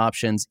payment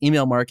options,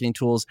 email marketing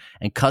tools,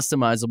 and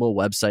customizable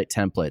website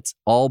templates,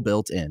 all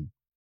built in.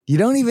 You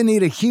don't even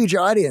need a huge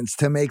audience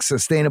to make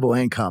sustainable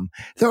income.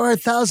 There are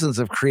thousands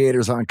of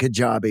creators on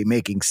Kajabi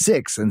making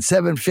 6 and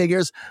 7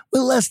 figures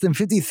with less than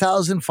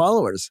 50,000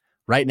 followers.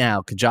 Right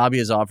now, Kajabi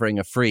is offering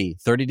a free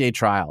 30-day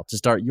trial to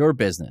start your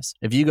business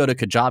if you go to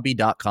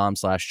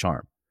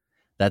kajabi.com/charm.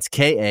 That's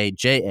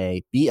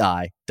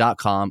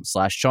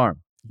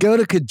KAJABI.com/charm. Go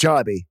to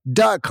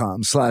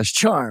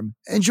kajabi.com/charm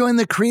and join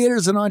the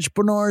creators and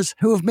entrepreneurs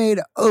who have made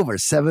over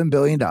 $7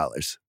 billion.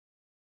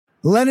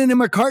 Lennon and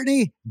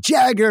McCartney,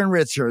 Jagger and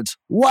Richards,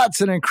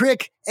 Watson and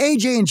Crick,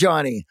 AJ and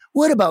Johnny.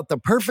 What about the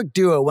perfect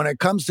duo when it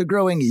comes to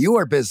growing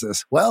your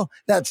business? Well,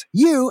 that's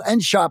you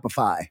and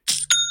Shopify.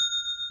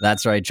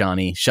 That's right,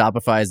 Johnny.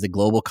 Shopify is the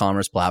global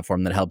commerce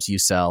platform that helps you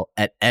sell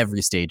at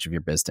every stage of your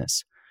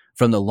business.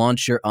 From the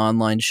launch your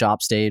online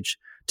shop stage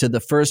to the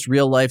first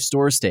real life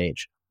store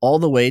stage, all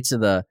the way to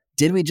the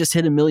did we just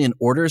hit 1 million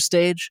orders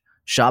stage,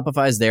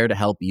 Shopify is there to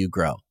help you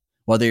grow.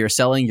 Whether you're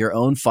selling your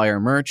own fire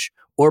merch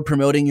or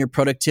promoting your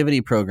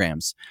productivity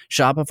programs,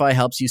 Shopify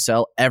helps you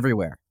sell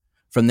everywhere.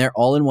 From their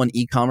all-in-one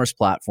e-commerce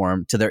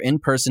platform to their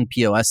in-person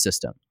POS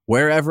system,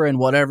 wherever and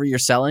whatever you're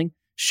selling,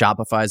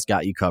 Shopify's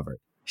got you covered.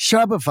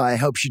 Shopify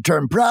helps you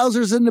turn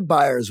browsers into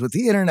buyers with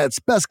the internet's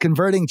best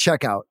converting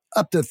checkout,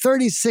 up to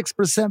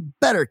 36%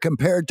 better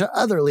compared to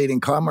other leading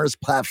commerce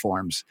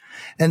platforms.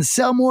 And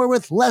sell more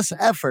with less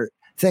effort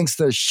thanks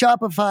to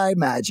Shopify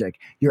Magic,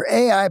 your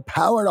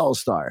AI-powered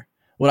all-star.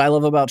 What I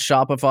love about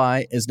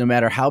Shopify is no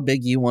matter how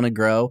big you want to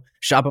grow,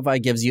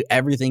 Shopify gives you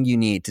everything you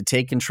need to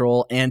take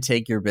control and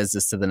take your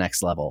business to the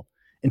next level.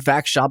 In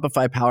fact,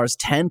 Shopify powers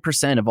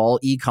 10% of all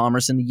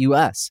e-commerce in the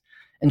U.S.,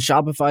 and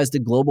Shopify is the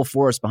global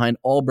force behind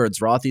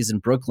Allbirds, Rothy's,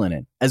 and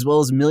Brooklinen, as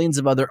well as millions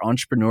of other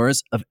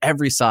entrepreneurs of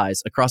every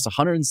size across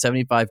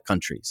 175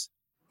 countries.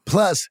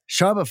 Plus,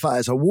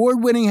 Shopify's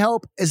award-winning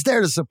help is there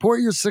to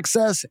support your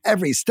success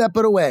every step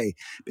of the way,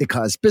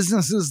 because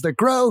businesses that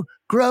grow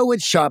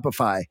with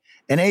Shopify.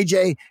 And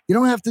AJ, you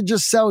don't have to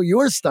just sell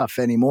your stuff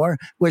anymore.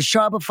 With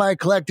Shopify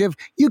Collective,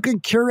 you can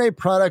curate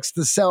products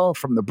to sell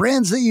from the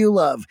brands that you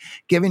love,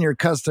 giving your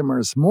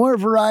customers more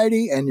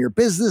variety and your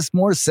business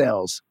more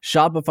sales.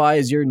 Shopify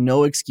is your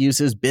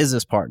no-excuses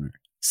business partner.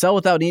 Sell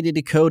without needing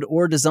to code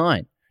or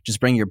design. Just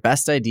bring your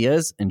best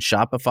ideas, and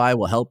Shopify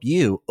will help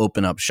you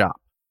open up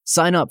shop.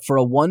 Sign up for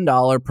a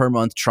 $1 per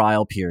month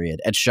trial period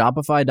at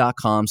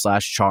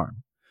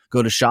shopify.com/charm.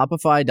 Go to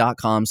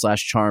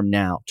shopify.com/charm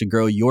now to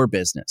grow your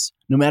business,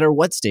 no matter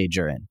what stage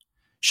you're in.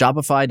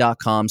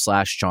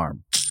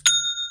 Shopify.com/charm.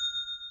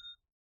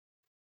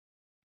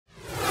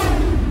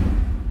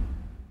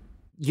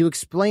 You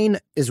explain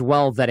as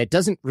well that it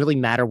doesn't really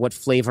matter what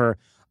flavor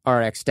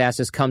our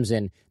ecstasis comes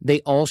in. They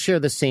all share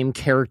the same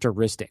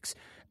characteristics.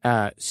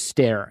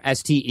 Ster,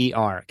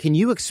 S-T-E-R. Can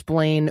you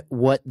explain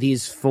what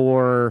these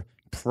 4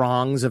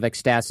 prongs of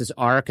ecstasis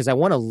are? Because I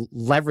want to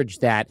leverage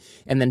that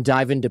and then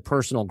dive into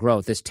personal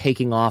growth, this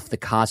taking off the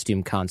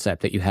costume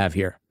concept that you have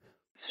here.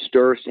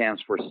 STIR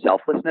stands for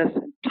selflessness,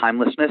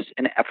 timelessness,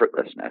 and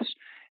effortlessness.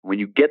 When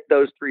you get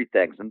those three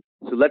things, and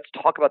so let's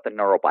talk about the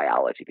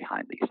neurobiology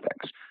behind these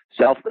things.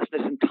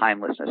 Selflessness and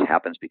timelessness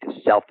happens because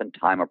self and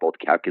time are both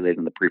calculated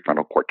in the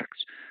prefrontal cortex.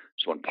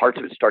 So when parts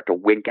of it start to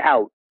wink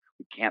out,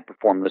 we can't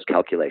perform those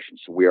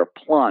calculations. So we are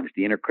plunged.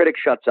 The inner critic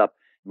shuts up,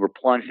 and we're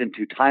plunged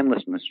into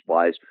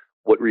timelessness-wise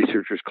what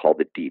researchers call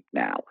the deep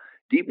now.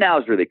 Deep now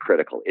is really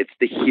critical. It's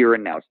the here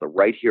and now. It's the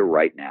right here,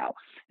 right now.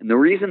 And the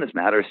reason this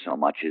matters so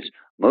much is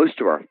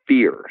most of our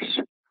fears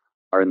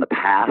are in the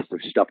past.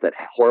 There's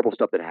horrible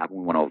stuff that happened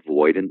we want to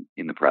avoid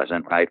in the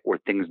present, right? Or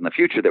things in the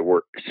future that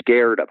we're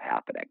scared of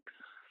happening.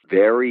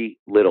 Very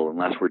little,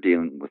 unless we're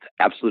dealing with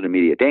absolute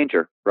immediate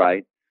danger,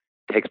 right,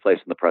 takes place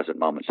in the present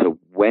moment. So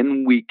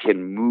when we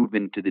can move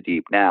into the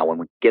deep now, when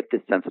we get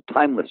this sense of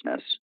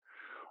timelessness,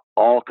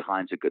 all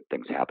kinds of good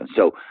things happen.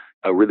 So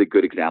a really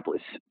good example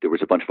is there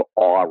was a bunch of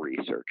awe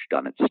research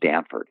done at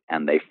Stanford,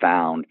 and they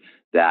found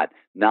that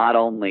not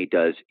only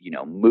does,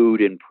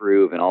 mood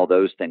improve and all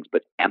those things,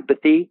 but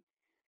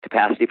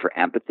capacity for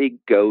empathy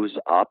goes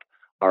up.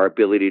 Our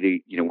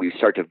ability to, we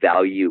start to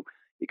value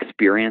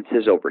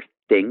experiences over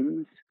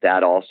things.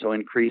 That also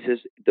increases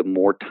the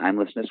more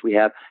timelessness we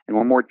have, and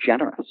we're more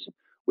generous,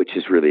 which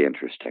is really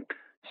interesting.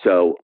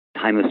 So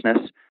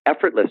timelessness,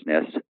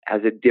 effortlessness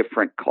has a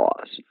different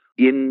cause.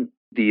 In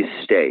these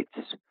states,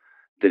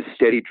 the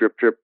steady drip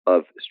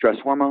of stress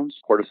hormones,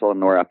 cortisol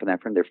and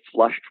norepinephrine, they're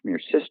flushed from your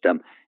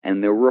system,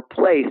 and they're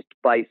replaced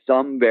by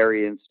some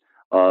variants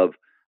of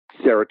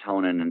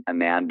serotonin and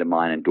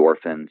anandamide,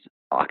 endorphins,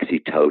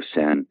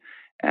 oxytocin,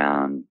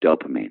 and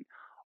dopamine,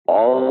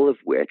 all of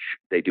which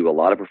they do a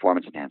lot of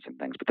performance-enhancing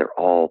things, but they're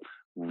all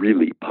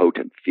really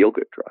potent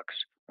feel-good drugs,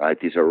 right?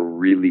 These are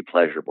really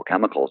pleasurable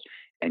chemicals,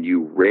 and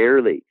you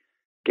rarely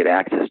get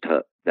access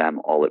to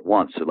them all at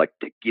once. So like,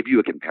 to give you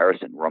a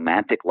comparison,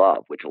 romantic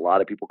love, which a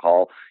lot of people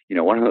call,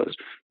 one of those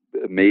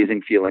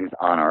amazing feelings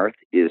on earth,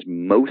 is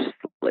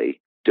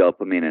mostly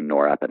dopamine and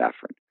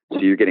norepinephrine. So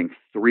you're getting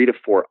 3 to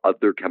 4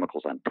 other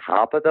chemicals on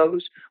top of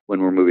those when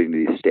we're moving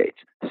to these states.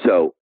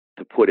 So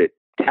to put it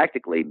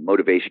technically,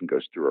 motivation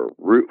goes through a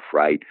roof,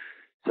 right?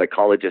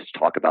 Psychologists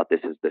talk about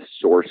this as the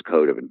source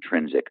code of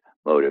intrinsic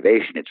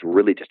motivation. It's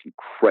really just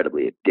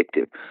incredibly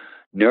addictive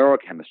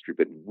neurochemistry,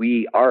 but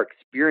our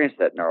experience of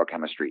that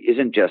neurochemistry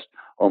isn't just,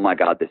 oh my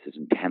God, this is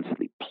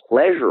intensely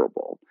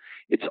pleasurable.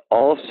 It's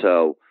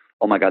also,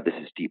 oh my God, this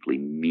is deeply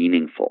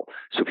meaningful.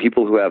 So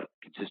people who have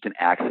consistent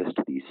access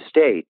to these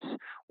states,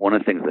 one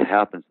of the things that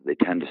happens is they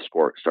tend to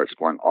start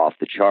scoring off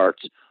the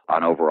charts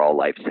on overall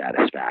life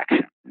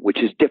satisfaction, which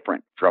is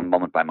different from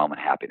moment by moment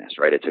happiness,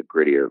 right? It's a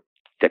grittier,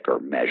 thicker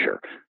measure.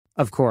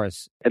 Of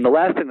course. And the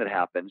last thing that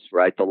happens,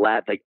 right, the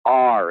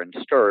R in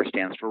STIR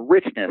stands for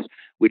richness,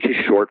 which is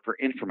short for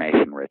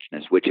information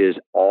richness, which is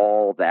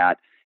all that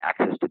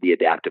access to the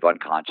adaptive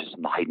unconscious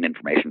and the heightened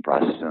information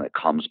processing that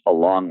comes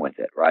along with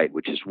it, right?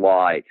 Which is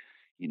why,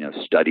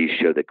 studies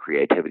show that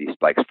creativity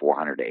spikes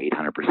 400 to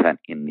 800%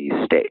 in these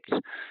states.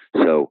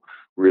 So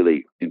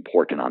really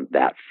important on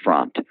that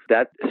front.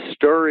 That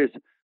STIR is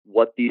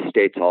what these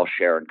states all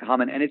share in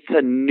common, and it's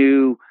a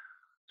new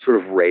sort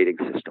of rating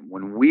system.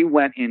 When we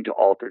went into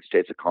altered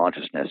states of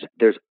consciousness,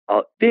 there's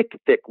a thick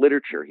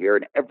literature here,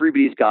 and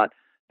everybody's got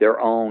their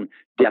own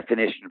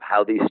definition of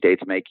how these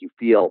states make you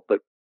feel. But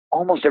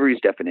almost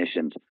everybody's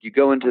definitions, you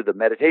go into the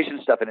meditation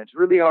stuff, and it's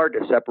really hard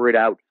to separate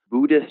out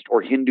Buddhist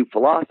or Hindu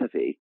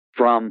philosophy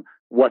from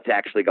what's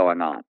actually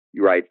going on,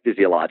 right,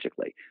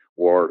 physiologically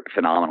or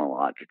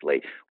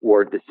phenomenologically,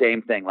 or the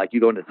same thing, like you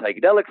go into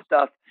psychedelic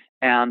stuff,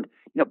 and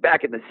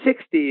back in the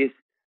 60s,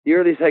 the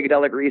early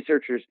psychedelic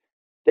researchers,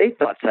 they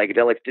thought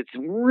psychedelics did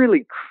some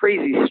really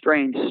crazy,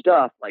 strange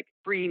stuff, like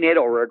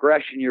prenatal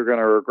regression. You're going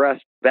to regress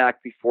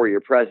back before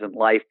your present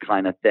life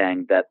kind of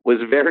thing that was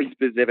very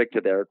specific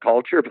to their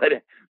culture, but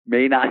it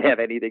may not have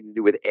anything to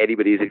do with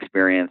anybody's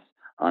experience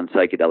on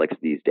psychedelics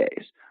these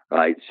days,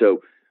 right?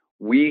 So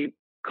we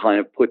kind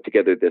of put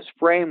together this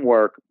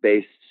framework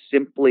based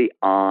simply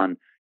on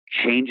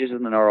changes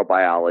in the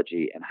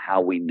neurobiology and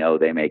how we know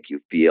they make you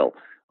feel.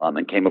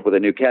 And came up with a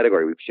new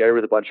category. We've shared it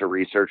with a bunch of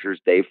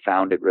researchers. They've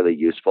found it really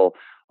useful,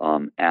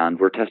 and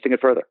we're testing it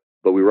further.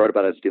 But we wrote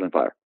about it at Stealing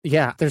Fire.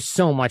 Yeah, there's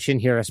so much in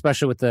here,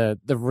 especially with the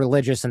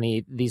religious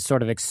and these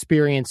sort of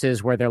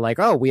experiences where they're like,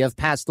 oh, we have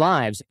past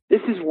lives.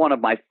 This is one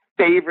of my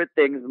favorite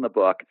things in the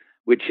book,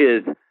 which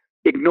is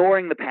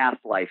ignoring the past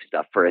life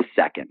stuff for a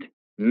second.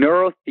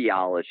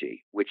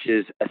 Neurotheology, which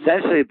is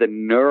essentially the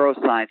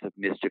neuroscience of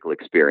mystical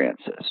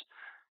experiences.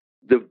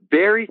 The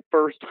very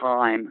first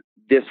time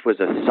this was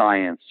a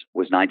science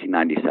was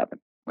 1997,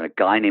 when a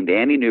guy named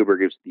Andy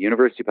Newberg at the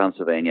University of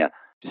Pennsylvania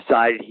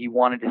decided he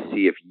wanted to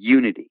see if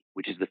unity,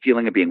 which is the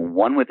feeling of being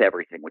one with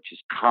everything, which is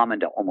common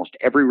to almost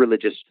every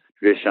religious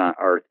tradition on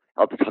earth.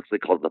 Aldous Huxley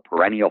called it the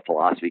perennial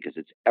philosophy because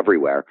it's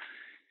everywhere.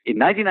 In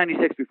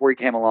 1996, before he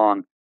came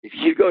along, if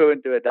you go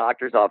into a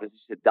doctor's office and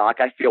you said, Doc,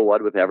 I feel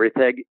one with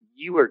everything,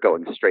 you are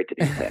going straight to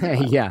the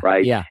insane. Yeah,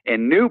 right? Yeah.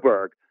 And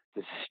Newberg,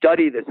 to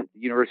study this at the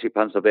University of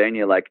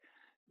Pennsylvania,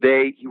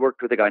 he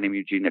worked with a guy named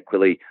Eugene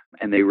Aquili,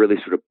 and they really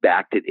sort of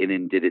backed it in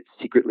and did it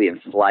secretly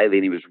and slyly,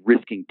 and he was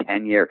risking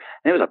tenure,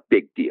 and it was a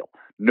big deal.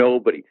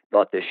 Nobody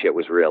thought this shit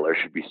was real or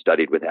should be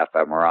studied with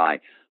fMRI.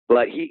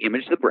 But he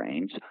imaged the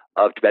brains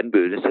of Tibetan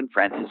Buddhists and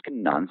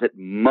Franciscan nuns at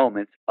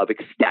moments of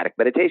ecstatic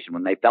meditation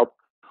when they felt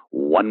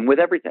one with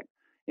everything.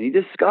 And he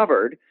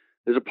discovered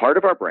there's a part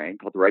of our brain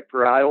called the right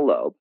parietal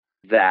lobe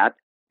that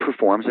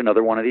performs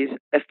another one of these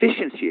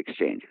efficiency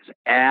exchanges.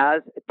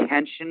 As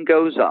attention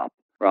goes up,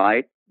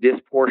 right, this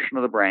portion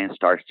of the brain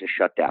starts to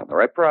shut down. The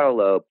right parietal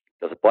lobe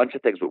does a bunch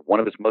of things, but one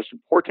of its most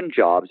important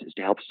jobs is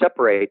to help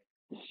separate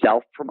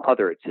self from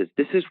other. It says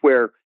this is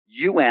where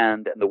you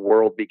end and the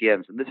world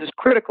begins. And this is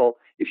critical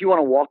if you want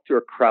to walk through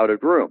a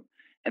crowded room.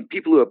 And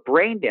people who have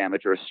brain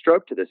damage or a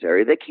stroke to this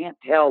area, they can't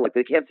tell, like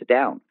they can't sit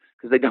down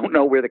because they don't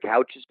know where the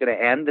couch is going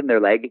to end and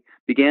their leg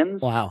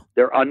begins. Wow.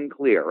 They're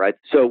unclear, right?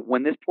 So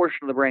when this portion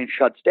of the brain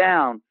shuts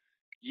down,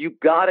 you've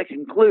got to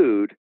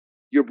conclude,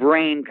 your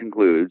brain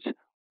concludes,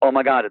 oh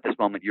my God, at this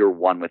moment, you're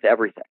one with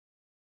everything.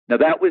 Now,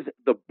 that was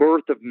the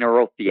birth of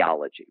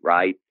neurotheology,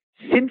 right?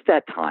 Since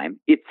that time,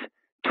 it's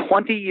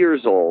 20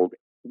 years old.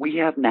 We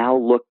have now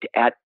looked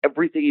at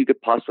everything you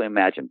could possibly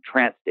imagine: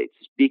 trance states,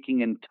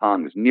 speaking in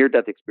tongues,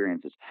 near-death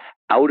experiences,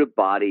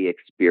 out-of-body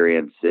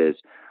experiences,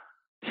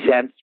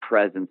 sense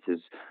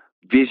presences,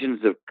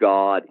 visions of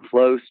God,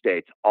 flow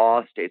states,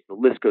 awe states. The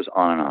list goes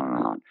on and on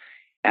and on.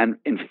 And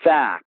in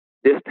fact,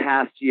 this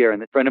past year,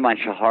 and a friend of mine,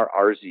 Shahar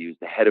Arzi, who's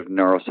the head of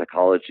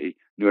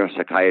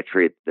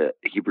neuropsychiatry at the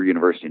Hebrew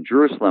University in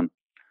Jerusalem,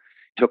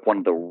 took one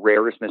of the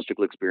rarest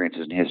mystical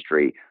experiences in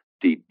history,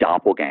 the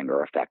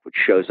doppelganger effect, which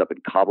shows up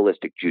in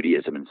Kabbalistic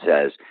Judaism and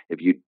says,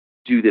 if you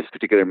do this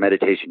particular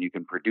meditation, you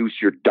can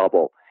produce your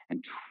double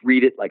and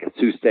treat it like a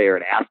soothsayer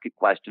and ask it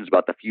questions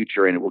about the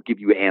future, and it will give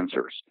you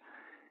answers.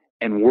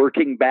 And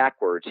working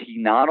backwards, he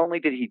not only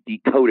did he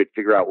decode it,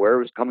 figure out where it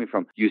was coming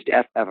from, used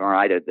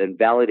fMRI to then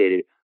validate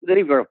it, then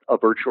even a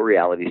virtual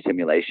reality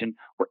simulation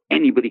where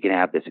anybody can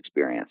have this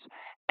experience.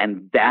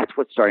 And that's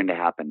what's starting to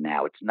happen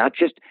now. It's not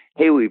just,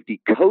 hey, we've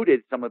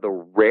decoded some of the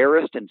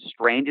rarest and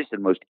strangest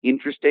and most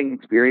interesting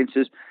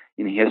experiences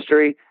in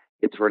history.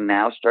 It's we're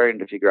now starting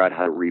to figure out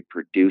how to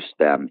reproduce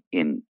them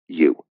in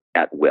you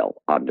at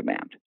will, on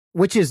demand.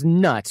 Which is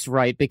nuts,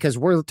 right? Because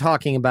we're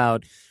talking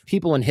about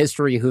people in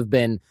history who've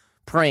been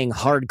praying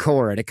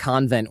hardcore at a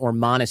convent or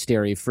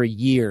monastery for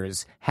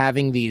years,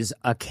 having these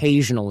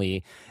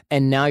occasionally.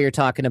 And now you're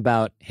talking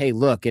about, hey,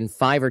 look, in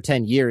 5 or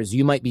 10 years,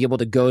 you might be able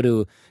to go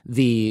to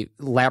the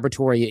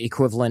laboratory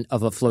equivalent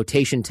of a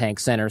flotation tank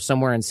center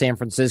somewhere in San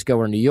Francisco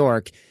or New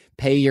York,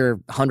 pay your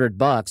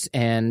 $100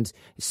 and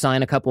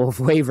sign a couple of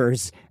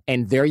waivers.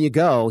 And there you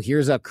go.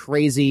 Here's a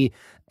crazy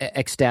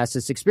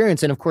ecstasis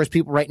experience. And of course,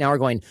 people right now are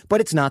going,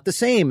 but it's not the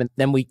same. And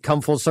then we come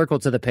full circle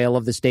to the pale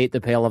of the state, the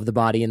pale of the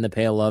body, and the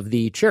pale of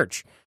the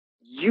church.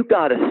 You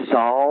got to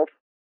solve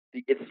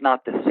the it's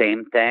not the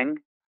same thing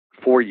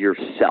for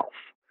yourself.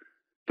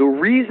 The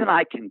reason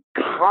I can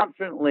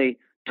confidently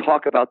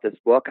talk about this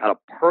book on a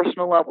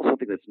personal level,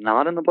 something that's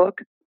not in the book,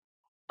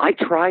 I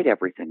tried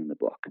everything in the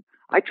book.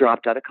 I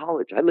dropped out of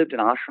college. I lived in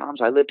ashrams.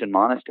 I lived in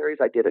monasteries.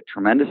 I did a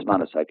tremendous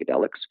amount of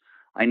psychedelics.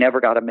 I never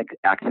got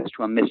access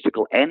to a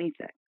mystical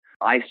anything.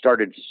 I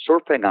started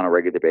surfing on a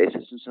regular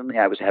basis, and suddenly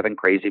I was having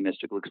crazy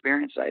mystical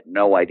experiences. I had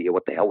no idea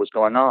what the hell was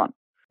going on,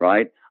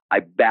 right?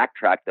 I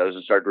backtracked those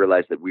and started to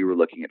realize that we were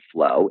looking at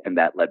flow, and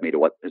that led me to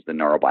what is the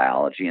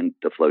neurobiology, and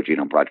the Flow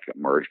Genome Project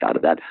emerged out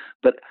of that.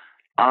 But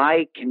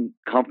I can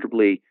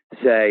comfortably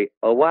say,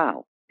 oh,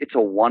 wow, it's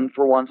a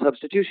one-for-one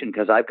substitution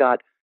because I've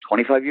got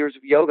 25 years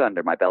of yoga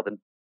under my belt and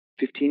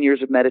 15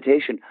 years of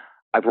meditation.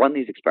 I've run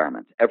these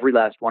experiments, every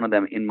last one of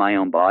them in my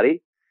own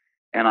body,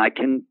 and I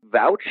can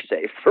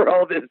vouchsafe for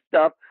all this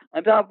stuff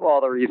on top of all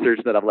the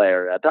research that I've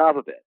layered on top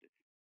of it.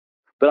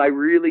 But I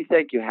really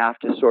think you have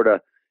to sort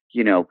of,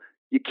 you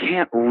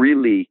can't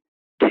really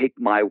take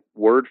my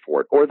word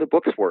for it or the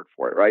book's word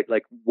for it, right?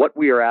 Like what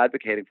we are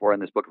advocating for in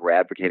this book, we're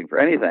advocating for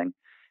anything,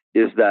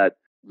 is that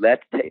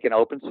let's take an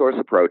open source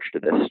approach to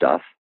this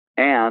stuff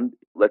and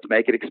let's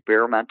make it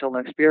experimental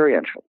and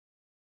experiential.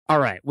 All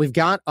right, we've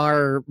got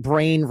our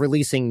brain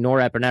releasing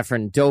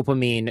norepinephrine,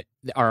 dopamine,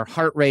 our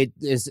heart rate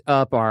is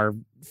up, our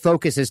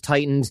focus is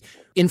tightened,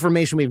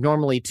 information we've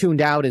normally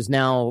tuned out is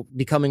now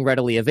becoming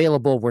readily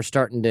available. We're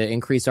starting to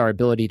increase our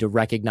ability to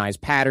recognize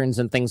patterns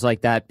and things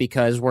like that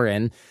because we're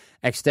in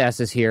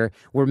ecstasis here.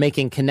 We're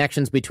making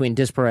connections between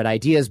disparate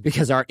ideas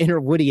because our inner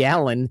Woody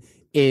Allen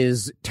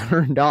is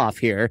turned off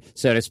here,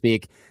 so to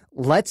speak.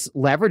 Let's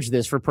leverage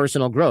this for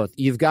personal growth.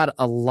 You've got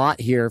a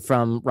lot here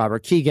from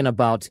Robert Keegan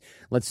about,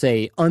 let's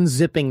say,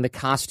 unzipping the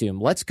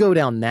costume. Let's go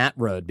down that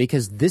road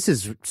because this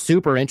is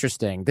super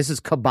interesting. This is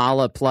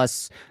Kabbalah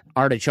plus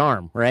art of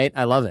charm, right?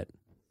 I love it.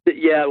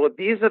 Yeah, well,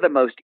 these are the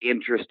most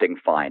interesting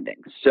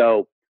findings.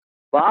 So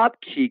Bob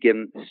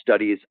Keegan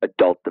studies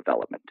adult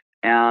development.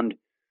 And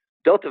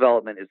adult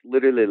development is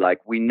literally like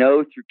we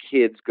know through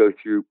kids go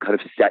through kind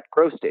of set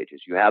growth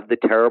stages. You have the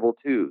terrible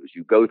twos.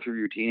 You go through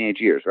your teenage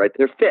years, right?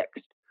 They're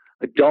fixed.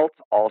 Adults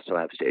also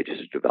have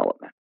stages of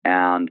development.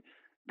 And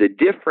the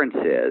difference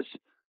is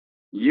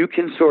you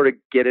can sort of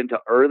get into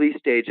early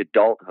stage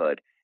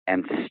adulthood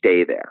and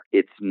stay there.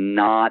 It's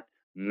not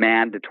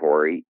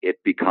mandatory. It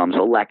becomes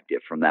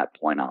elective from that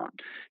point on.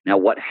 Now,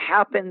 what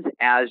happens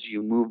as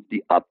you move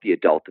up the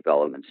adult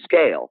development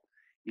scale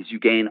is you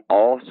gain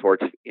all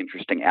sorts of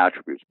interesting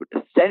attributes. But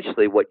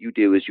essentially what you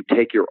do is you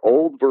take your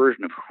old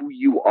version of who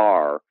you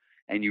are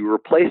and you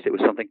replace it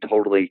with something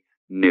totally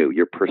new.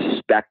 Your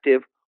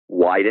perspective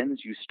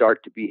widens. You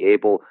start to be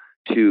able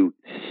to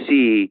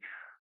see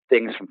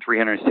things from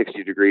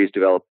 360 degrees.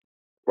 Develop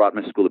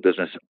Rotman School of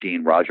Business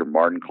Dean Roger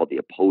Martin called the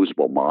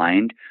opposable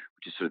mind,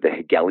 which is sort of the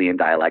Hegelian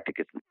dialectic.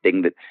 It's the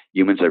thing that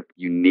humans are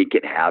unique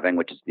at having,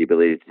 which is the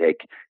ability to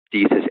take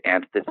thesis,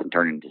 antithesis, and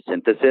turn it into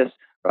synthesis,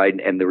 right?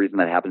 And the reason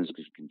that happens is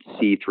because you can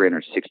see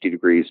 360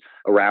 degrees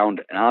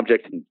around an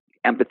object, and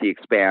empathy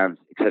expands,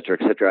 et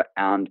cetera,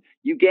 and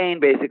you gain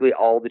basically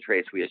all the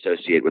traits we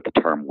associate with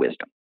the term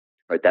wisdom,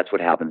 right? That's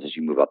what happens as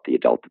you move up the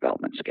adult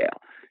development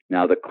scale.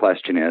 Now, the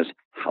question is,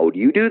 how do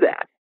you do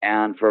that?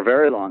 And for a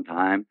very long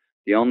time,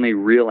 the only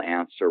real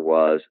answer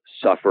was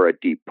suffer a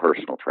deep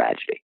personal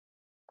tragedy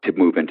to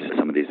move into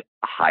some of these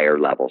higher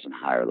levels and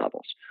higher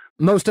levels.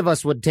 Most of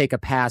us would take a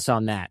pass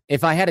on that.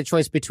 If I had a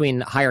choice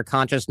between higher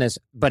consciousness,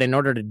 but in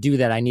order to do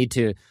that, I need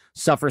to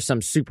suffer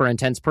some super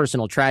intense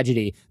personal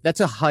tragedy, that's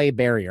a high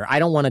barrier. I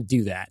don't want to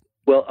do that.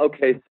 Well,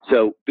 okay.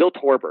 So Bill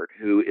Torbert,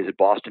 who is at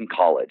Boston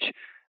College,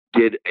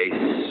 did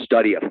a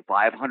study of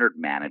 500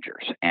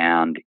 managers,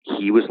 and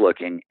he was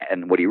looking,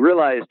 and what he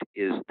realized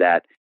is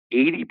that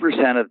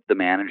 80% of the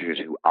managers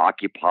who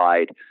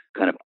occupied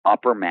kind of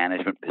upper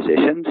management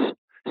positions,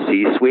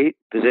 C-suite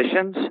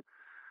positions,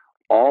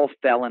 all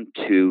fell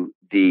into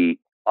the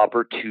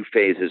upper two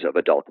phases of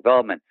adult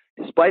development,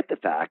 despite the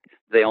fact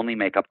they only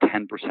make up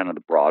 10% of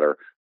the broader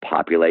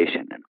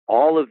population. And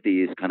all of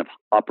these kind of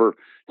upper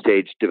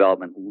stage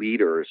development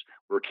leaders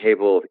were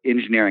capable of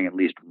engineering at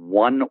least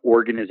one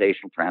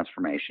organizational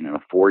transformation in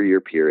a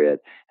 4-year period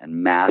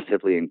and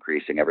massively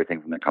increasing everything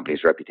from their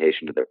company's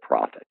reputation to their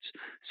profits.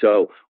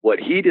 So what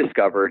he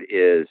discovered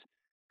is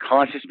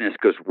consciousness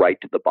goes right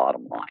to the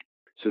bottom line.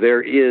 So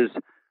there is,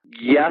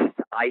 yes,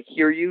 I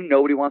hear you,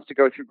 nobody wants to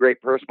go through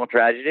great personal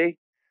tragedy,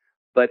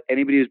 but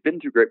anybody who's been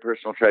through great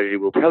personal tragedy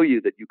will tell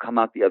you that you come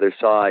out the other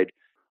side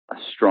a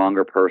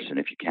stronger person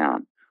if you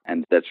can.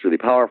 And that's really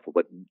powerful.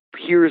 But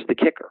here's the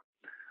kicker.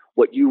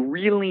 What you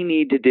really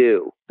need to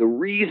do, the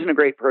reason a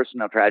great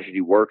personal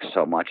tragedy works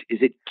so much is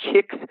it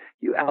kicks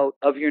you out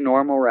of your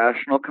normal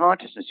rational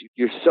consciousness.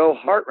 You're so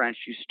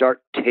heart-wrenched, you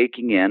start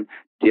taking in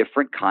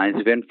different kinds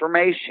of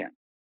information.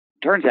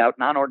 Turns out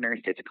non-ordinary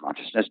states of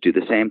consciousness do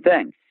the same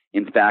thing.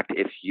 In fact,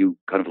 if you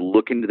kind of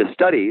look into the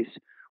studies,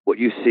 what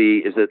you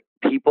see is that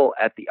people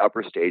at the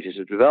upper stages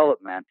of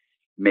development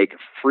make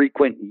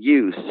frequent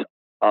use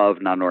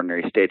of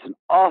non-ordinary states, and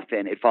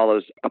often it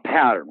follows a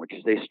pattern, which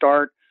is they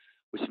start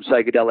with some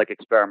psychedelic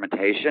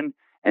experimentation,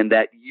 and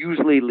that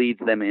usually leads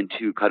them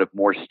into kind of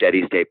more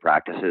steady state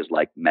practices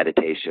like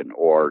meditation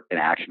or an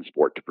action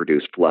sport to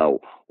produce flow,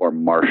 or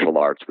martial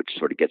arts, which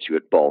sort of gets you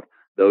at both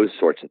those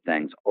sorts of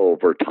things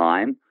over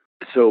time.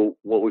 So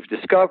what we've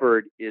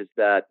discovered is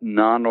that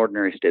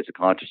non-ordinary states of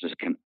consciousness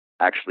can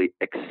actually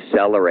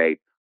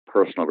accelerate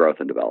personal growth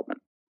and development.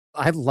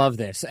 I love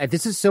this.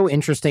 This is so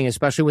interesting,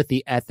 especially with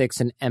the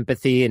ethics and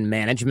empathy and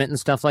management and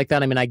stuff like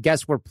that. I mean, I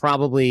guess we're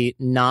probably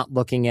not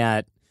looking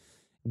at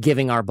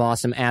giving our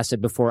boss some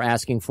acid before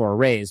asking for a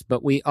raise,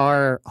 but we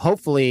are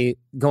hopefully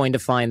going to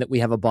find that we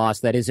have a boss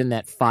that is in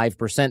that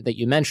 5% that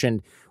you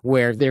mentioned,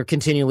 where they're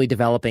continually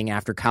developing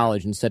after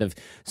college instead of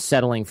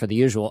settling for the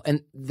usual.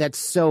 And that's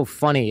so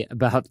funny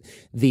about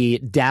the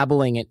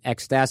dabbling in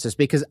ecstasis,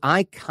 because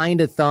I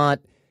kind of thought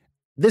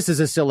this is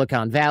a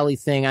Silicon Valley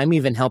thing. I'm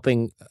even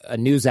helping a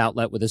news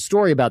outlet with a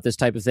story about this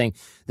type of thing.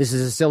 This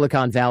is a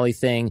Silicon Valley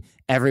thing.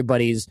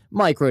 Everybody's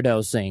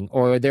microdosing,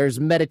 or there's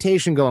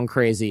meditation going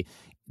crazy.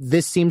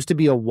 This seems to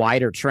be a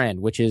wider trend,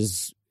 which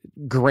is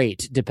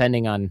great,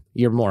 depending on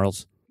your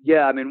morals.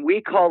 Yeah, I mean, we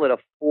call it a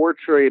 $4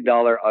 trillion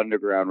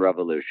underground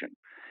revolution.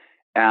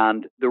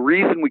 And the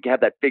reason we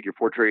have that figure,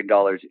 $4 trillion,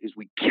 is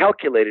we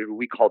calculated what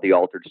we call the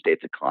altered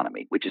states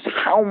economy, which is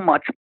how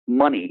much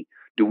money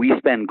do we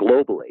spend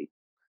globally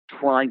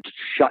trying to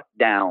shut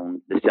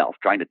down the self,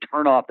 trying to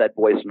turn off that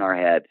voice in our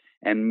head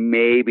and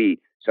maybe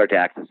start to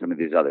access some of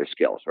these other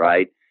skills,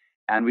 right?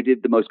 And we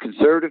did the most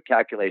conservative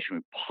calculation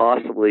we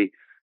possibly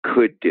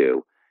could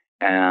do.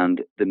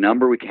 And the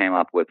number we came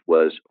up with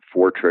was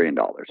 $4 trillion.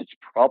 It's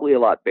probably a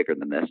lot bigger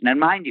than this. And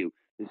mind you,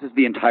 this is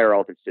the entire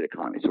altered state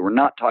economy. So we're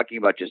not talking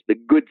about just the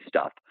good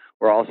stuff.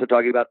 We're also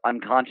talking about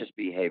unconscious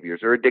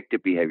behaviors or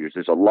addictive behaviors.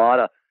 There's a lot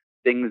of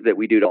things that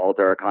we do to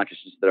alter our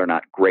consciousness that are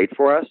not great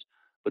for us.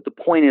 But the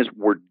point is,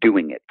 we're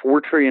doing it. $4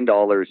 trillion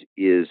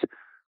is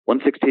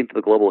 1/16 of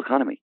the global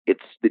economy. It's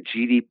the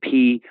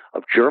GDP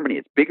of Germany.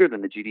 It's bigger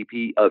than the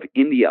GDP of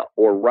India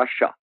or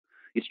Russia.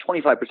 It's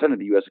 25% of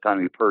the U.S.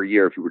 economy per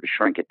year if you were to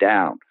shrink it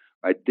down.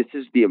 Right? This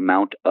is the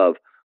amount of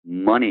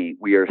money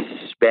we are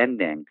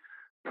spending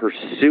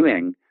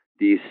pursuing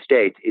these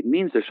states. It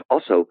means there's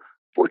also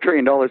 $4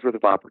 trillion worth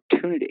of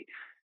opportunity.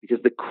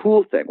 Because the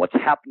cool thing, what's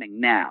happening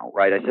now,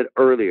 right? I said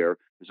earlier,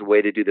 there's a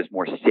way to do this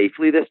more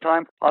safely this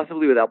time,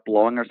 possibly without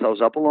blowing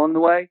ourselves up along the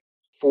way.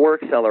 four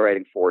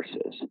accelerating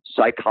forces,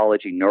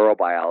 psychology,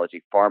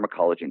 neurobiology,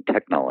 pharmacology, and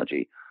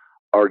technology,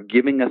 are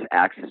giving us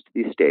access to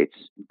these states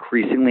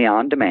increasingly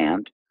on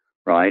demand,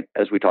 right?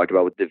 As we talked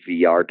about with the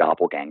VR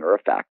doppelganger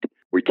effect.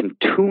 We can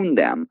tune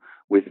them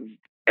with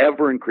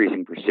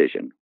ever-increasing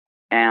precision.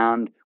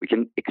 And we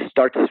can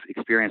start to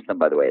experience them,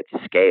 by the way,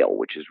 at scale,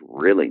 which is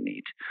really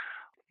neat.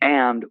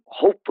 And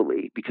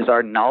hopefully, because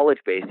our knowledge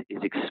base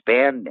is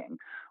expanding,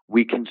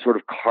 we can sort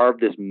of carve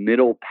this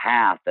middle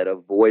path that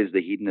avoids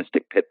the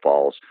hedonistic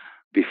pitfalls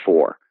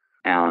before.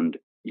 And,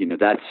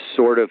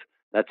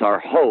 that's our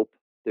hope.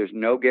 There's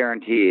no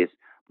guarantees,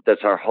 but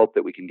that's our hope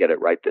that we can get it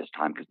right this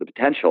time, because the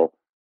potential,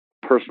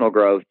 personal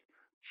growth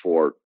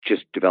for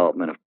just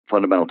development of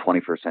fundamental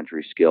 21st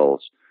century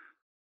skills,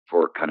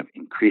 for kind of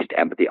increased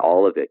empathy,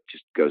 all of it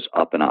just goes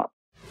up and up.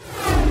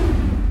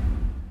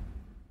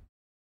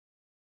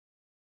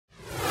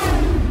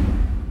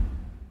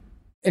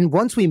 And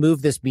once we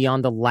move this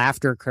beyond the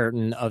laughter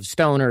curtain of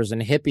stoners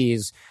and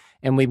hippies,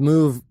 and we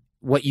move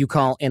what you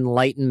call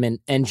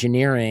enlightenment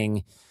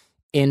engineering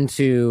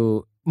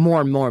into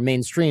more and more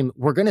mainstream,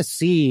 we're going to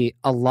see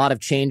a lot of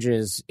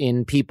changes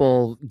in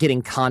people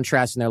getting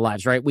contrast in their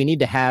lives, right? We need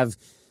to have,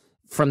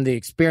 from the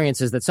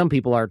experiences that some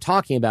people are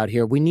talking about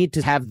here, we need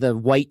to have the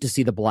white to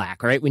see the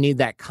black, right? We need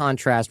that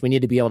contrast. We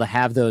need to be able to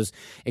have those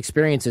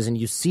experiences. And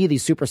you see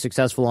these super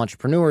successful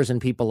entrepreneurs and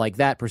people like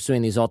that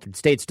pursuing these altered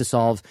states to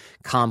solve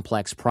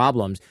complex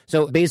problems.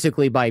 So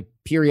basically, by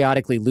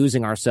periodically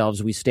losing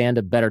ourselves, we stand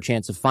a better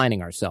chance of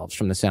finding ourselves,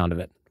 from the sound of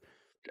it.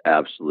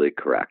 Absolutely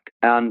correct.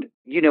 And,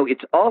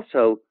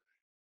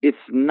 it's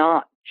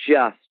not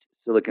just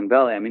Silicon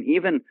Valley. I mean,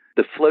 even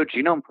the Flow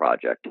Genome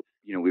Project,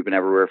 we've been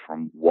everywhere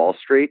from Wall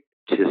Street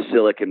to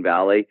Silicon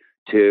Valley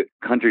to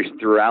countries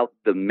throughout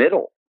the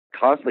middle,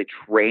 constantly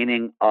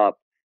training up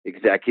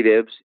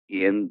executives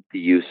in the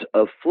use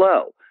of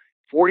flow.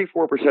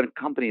 44% of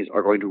companies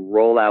are going to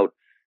roll out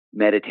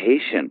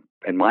meditation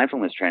and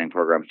mindfulness training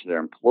programs to their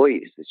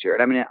employees this year.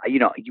 And I mean,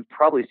 you've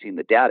probably seen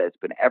the data. It's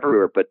been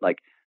everywhere, but like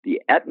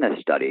the Aetna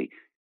study,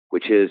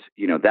 which is,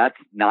 that's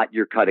not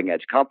your cutting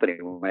edge company.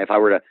 If I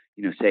were to,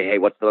 say, hey,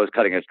 what's the most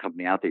cutting edge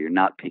company out there? You're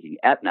not picking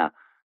Aetna.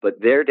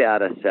 But their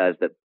data says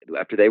that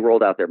after they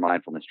rolled out their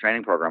mindfulness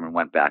training program and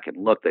went back and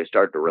looked, they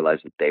started to realize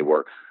that they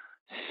were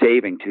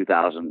saving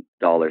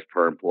 $2,000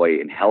 per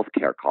employee in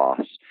healthcare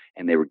costs,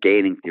 and they were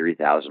gaining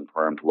 $3,000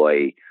 per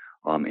employee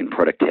in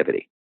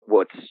productivity.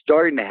 What's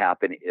starting to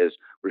happen is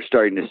we're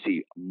starting to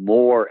see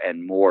more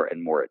and more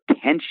and more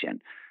attention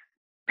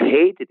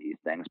paid to these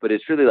things, but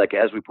it's really like,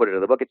 as we put it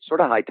in the book, it's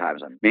sort of high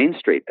times on Main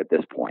Street at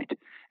this point.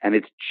 And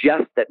it's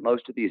just that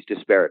most of these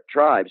disparate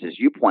tribes, as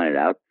you pointed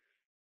out,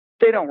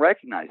 they don't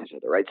recognize each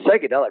other, right?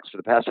 Psychedelics for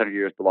the past 100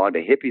 years belonged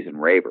to hippies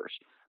and ravers.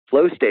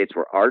 Flow states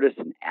were artists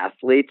and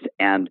athletes,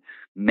 and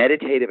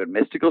meditative and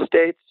mystical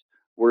states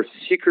were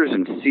seekers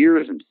and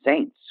seers and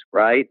saints,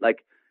 right?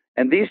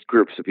 And these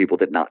groups of people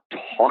did not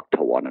talk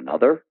to one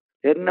another.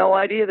 They had no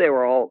idea they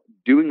were all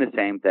doing the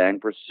same thing,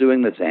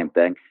 pursuing the same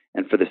thing,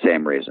 and for the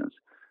same reasons.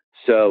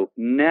 So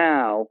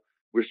now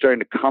we're starting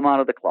to come out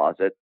of the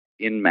closet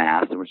in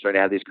mass, and we're starting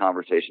to have these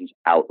conversations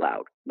out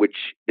loud, which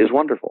is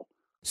wonderful.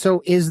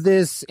 So is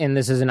this, and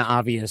this is an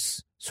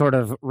obvious sort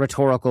of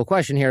rhetorical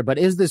question here, but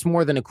is this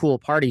more than a cool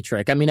party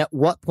trick? I mean, at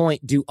what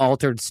point do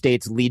altered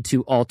states lead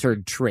to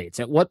altered traits?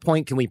 At what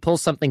point can we pull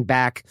something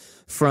back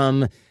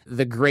from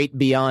the great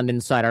beyond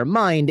inside our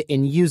mind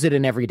and use it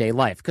in everyday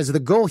life? Because the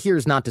goal here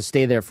is not to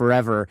stay there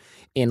forever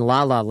in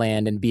la la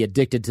land and be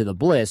addicted to the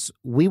bliss.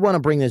 We want to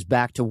bring this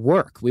back to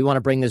work. We want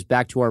to bring this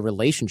back to our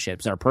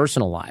relationships, our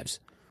personal lives.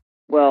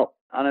 Well,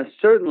 on a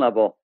certain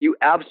level, you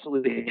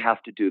absolutely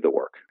have to do the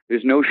work.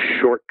 There's no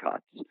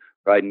shortcuts,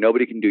 right?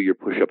 Nobody can do your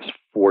push-ups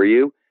for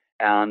you.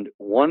 And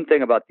one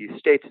thing about these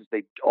states is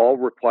they all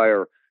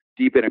require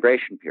deep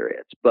integration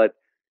periods. But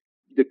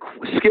the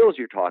skills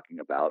you're talking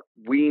about,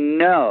 we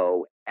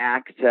know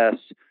access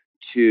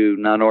to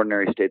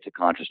non-ordinary states of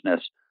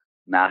consciousness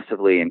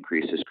massively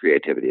increases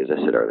creativity, as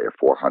I said earlier,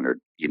 400,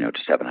 to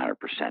 700%.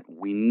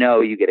 We know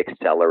you get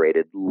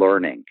accelerated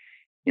learning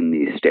in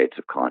these states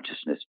of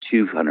consciousness,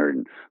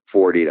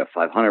 240 to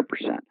 500%.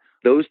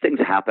 Those things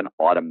happen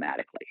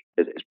automatically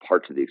as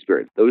parts of the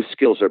experience. Those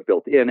skills are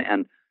built in.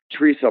 And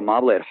Teresa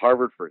Amabile at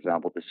Harvard, for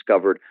example,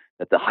 discovered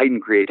that the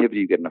heightened creativity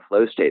you get in a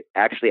flow state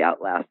actually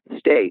outlasts the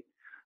state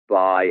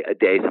by a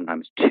day,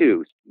 sometimes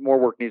two. More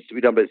work needs to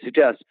be done, but it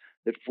suggests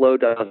that flow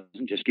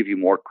doesn't just give you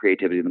more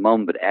creativity in the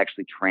moment, but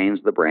actually trains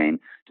the brain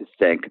to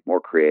think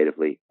more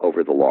creatively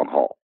over the long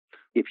haul.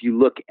 If you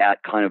look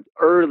at kind of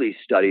early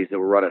studies that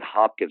were run at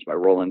Hopkins by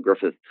Roland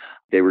Griffith,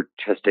 they were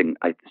testing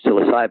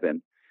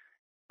psilocybin.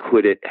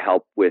 Could it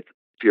help with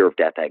fear of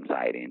death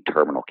anxiety in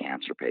terminal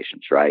cancer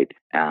patients, right?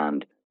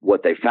 And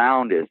what they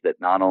found is that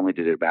not only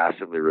did it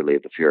massively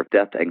relieve the fear of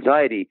death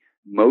anxiety,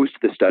 most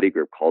of the study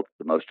group called it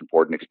the most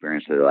important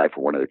experience of their life,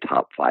 or one of their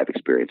top 5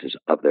 experiences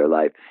of their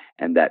life.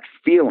 And that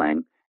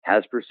feeling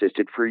has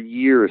persisted for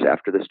years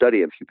after the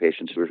study. A few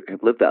patients who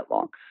have lived that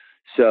long.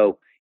 So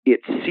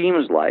it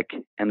seems like,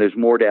 and there's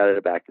more data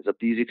to back this up,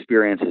 these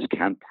experiences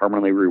can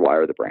permanently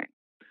rewire the brain.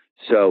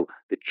 So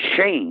the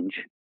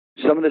change,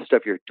 some of the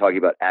stuff you're talking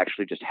about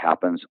actually just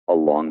happens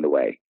along the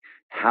way.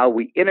 How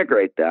we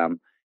integrate them,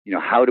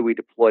 how do we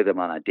deploy them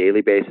on a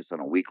daily basis, on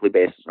a weekly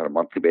basis, on a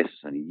monthly basis,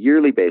 on a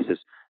yearly basis?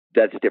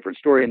 That's a different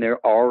story. And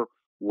there are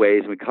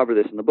ways, and we cover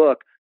this in the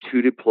book,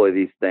 to deploy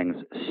these things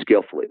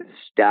skillfully, to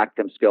stack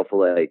them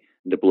skillfully,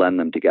 and to blend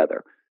them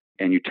together.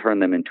 And you turn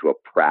them into a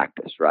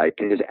practice, right?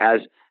 Because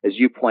as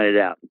you pointed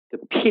out, the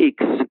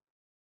peaks,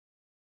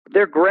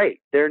 they're great,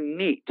 they're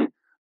neat.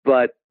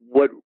 But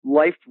what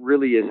life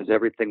really is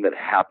everything that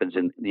happens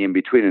in the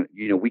in-between.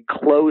 And, we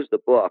close the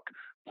book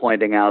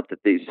pointing out that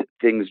these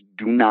things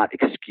do not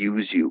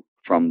excuse you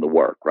from the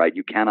work, right?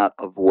 You cannot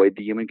avoid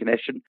the human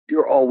condition.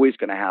 You're always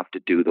going to have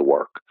to do the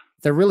work.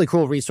 They're really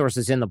cool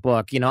resources in the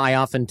book. I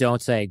often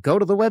don't say, go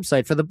to the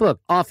website for the book.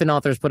 Often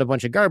authors put a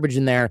bunch of garbage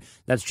in there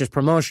that's just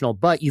promotional.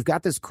 But you've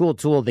got this cool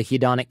tool, the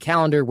hedonic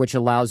calendar, which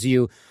allows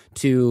you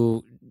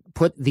to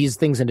put these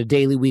things into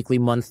daily, weekly,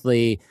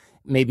 monthly,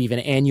 maybe even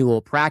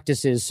annual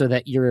practices so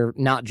that you're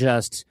not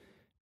just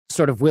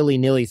sort of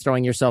willy-nilly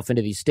throwing yourself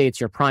into these states.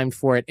 You're primed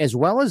for it, as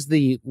well as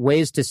the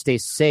ways to stay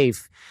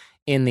safe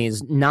in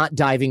these, not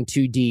diving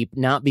too deep,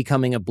 not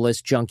becoming a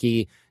bliss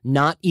junkie,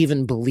 not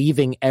even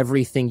believing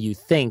everything you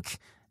think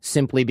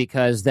simply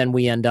because then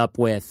we end up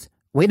with,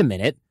 wait a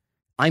minute,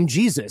 I'm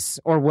Jesus,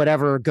 or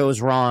whatever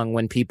goes wrong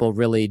when people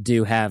really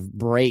do have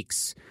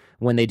breaks,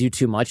 when they do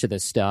too much of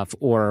this stuff,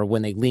 or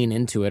when they lean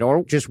into it,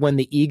 or just when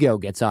the ego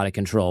gets out of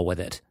control with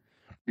it.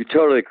 You're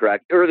totally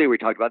correct. Earlier we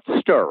talked about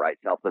STIR, right?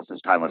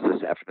 Selflessness,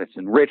 timelessness, effortlessness,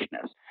 and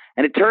richness.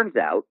 And it turns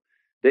out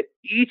that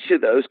each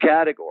of those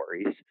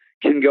categories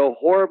can go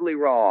horribly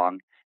wrong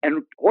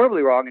in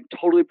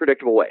totally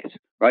predictable ways,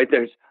 right?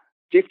 There's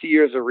 50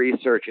 years of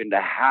research into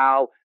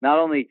how not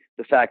only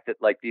the fact that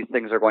these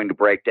things are going to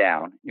break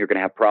down, you're going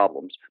to have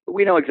problems, but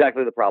we know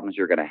exactly the problems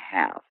you're going to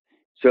have.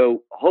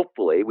 So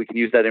hopefully we can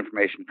use that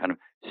information to kind of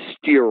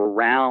steer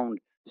around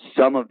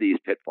some of these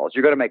pitfalls.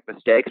 You're going to make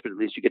mistakes, but at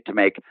least you get to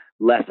make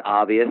less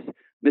obvious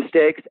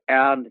mistakes.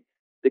 And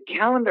the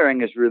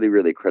calendaring is really,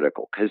 really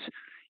critical because,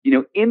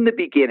 in the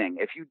beginning,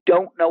 if you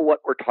don't know what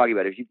we're talking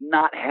about, if you've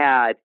not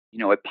had,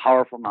 a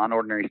powerful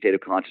non-ordinary state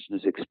of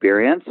consciousness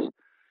experience,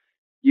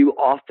 you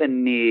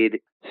often need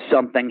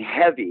something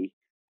heavy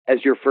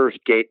as your first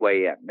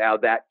gateway in. Now,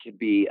 that could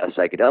be a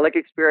psychedelic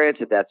experience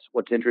if that's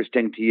what's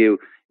interesting to you.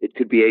 It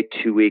could be a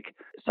 2-week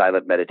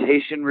silent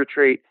meditation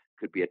retreat.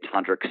 Could be a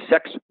tantric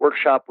sex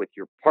workshop with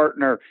your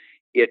partner.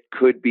 It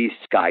could be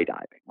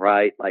skydiving,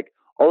 right?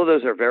 All of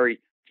those are very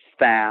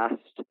fast,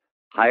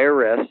 higher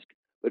risk,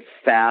 but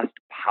fast,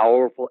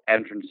 powerful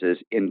entrances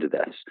into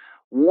this.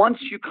 Once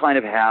you kind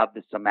of have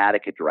the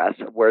somatic address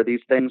of where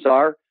these things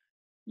are,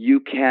 you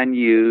can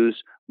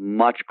use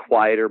much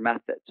quieter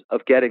methods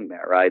of getting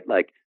there, right?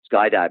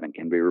 Skydiving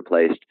can be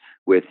replaced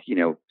with,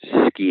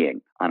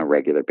 skiing on a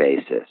regular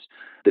basis.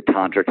 The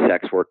tantric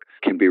sex work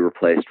can be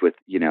replaced with,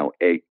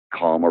 a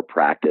calmer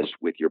practice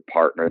with your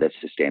partner that's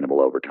sustainable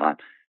over time.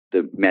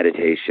 The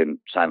meditation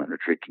silent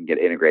retreat can get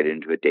integrated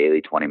into a daily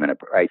 20-minute,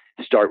 right?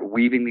 Start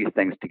weaving these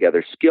things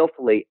together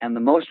skillfully. And the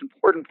most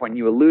important point,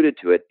 you alluded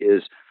to it,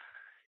 is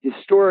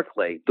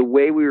historically, the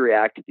way we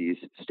react to these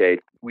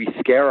states, we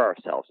scare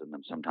ourselves in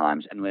them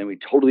sometimes, and then we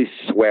totally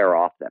swear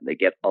off them. They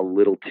get a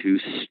little too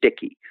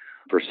sticky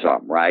for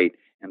some, right?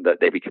 And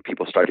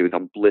people start to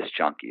become bliss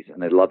junkies,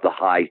 and they love the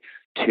high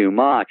too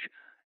much.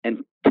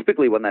 And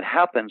typically when that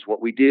happens,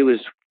 what we do is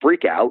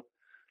freak out,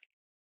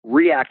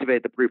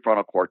 reactivate the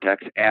prefrontal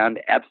cortex, and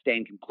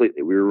abstain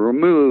completely. We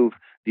remove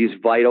these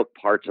vital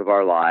parts of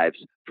our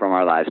lives from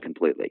our lives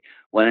completely.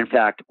 When in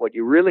fact, what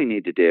you really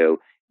need to do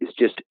is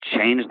just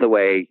change the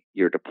way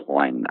you're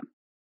deploying them.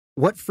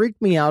 What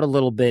freaked me out a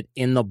little bit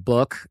in the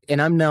book, and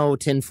I'm no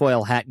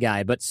tinfoil hat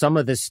guy, but some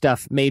of this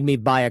stuff made me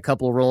buy a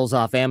couple rolls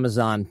off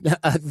Amazon.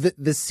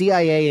 The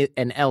CIA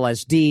and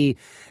LSD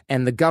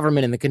and the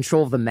government and the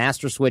control of the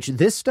master switch.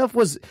 This stuff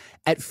was,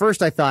 at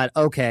first I thought,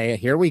 okay,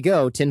 here we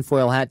go,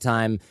 tinfoil hat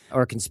time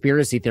or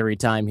conspiracy theory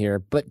time here.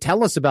 But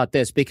tell us about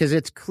this, because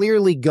it's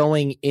clearly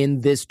going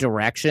in this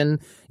direction,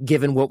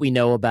 given what we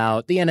know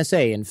about the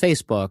NSA and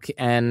Facebook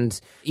and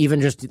even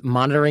just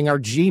monitoring our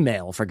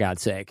Gmail, for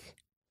God's sake.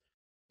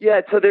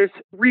 Yeah, so there's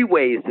 3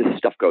 ways this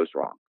stuff goes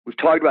wrong. We've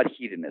talked about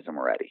hedonism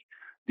already.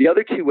 The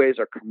other 2 ways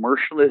are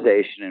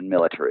commercialization and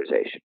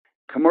militarization.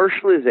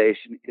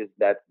 Commercialization is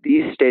that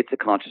these states of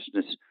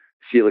consciousness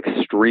feel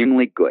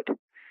extremely good.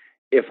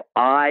 If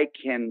I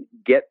can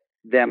get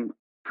them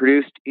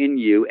produced in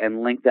you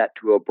and link that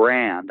to a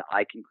brand,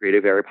 I can create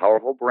a very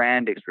powerful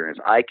brand experience.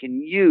 I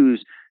can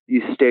use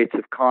these states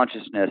of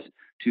consciousness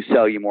to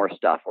sell you more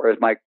stuff. Or as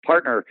my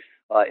partner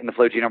in the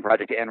Flow Genome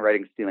Project and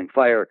writing Stealing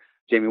Fire,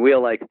 Jamie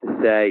Wheel, likes to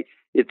say,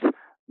 it's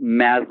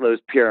Maslow's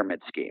pyramid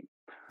scheme.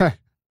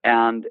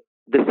 And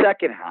the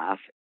second half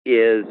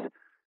is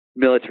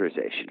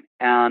militarization.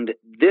 And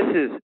this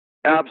is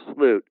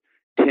absolute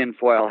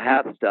tinfoil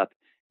hat stuff,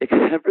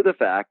 except for the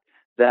fact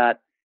that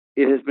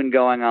it has been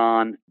going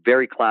on,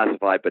 very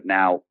classified, but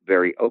now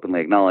very openly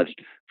acknowledged,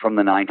 from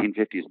the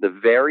 1950s. The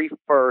very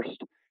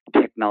first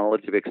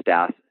technology of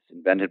ecstasis,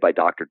 invented by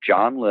Dr.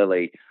 John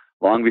Lilly,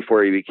 long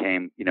before he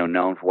became,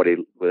 known for what he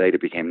later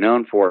became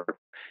known for.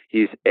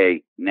 He's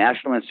a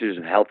National Institute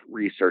of Health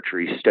researcher.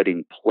 He's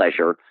studying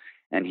pleasure,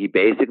 and he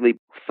basically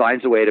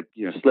finds a way to,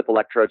 slip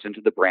electrodes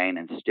into the brain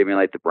and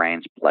stimulate the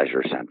brain's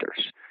pleasure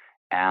centers.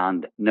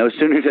 And no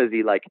sooner does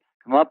he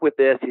come up with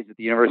this, he's at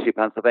the University of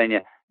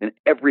Pennsylvania, then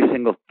every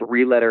single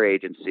 3-letter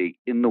agency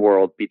in the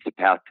world beats a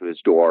path to his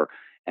door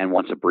and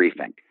wants a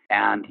briefing.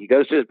 And he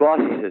goes to his boss,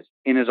 he says,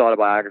 in his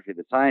autobiography,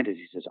 The Scientist,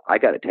 he says, I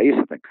got to tell you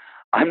something.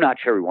 I'm not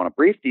sure we want to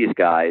brief these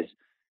guys.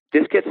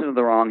 This gets into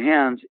the wrong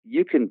hands.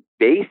 You can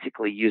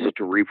basically use it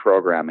to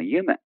reprogram a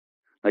human.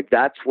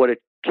 That's what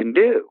it can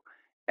do.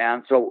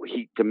 And so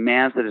he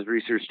demands that his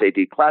research stay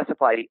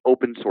declassified. He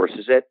open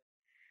sources it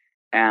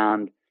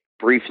and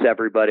briefs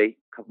everybody.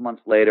 A couple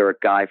months later, a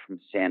guy from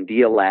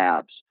Sandia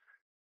Labs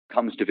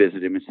comes to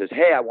visit him and says,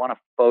 hey, I want to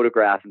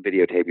photograph and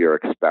videotape your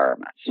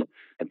experiments.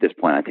 At this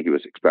point, I think it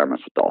was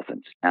experiments with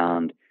dolphins.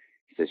 And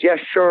he says, yeah,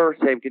 sure,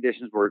 same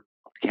conditions. We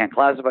can't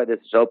classify this.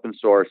 It's open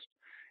source.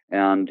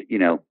 And,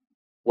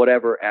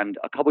 whatever. And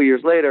a couple years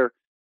later,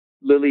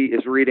 Lilly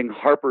is reading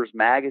Harper's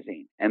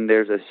Magazine, and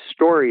there's a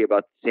story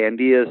about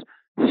Sandia's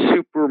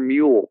Super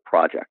Mule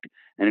project.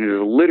 And it is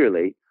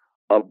literally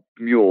a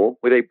mule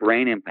with a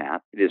brain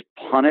implant. It is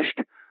punished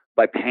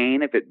by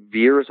pain if it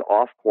veers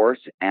off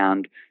course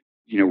and,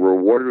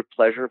 rewarded with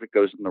pleasure if it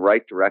goes in the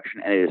right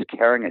direction. And it is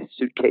carrying a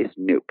suitcase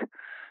nuke.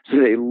 So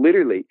they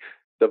literally,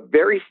 the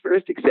very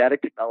first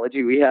exotic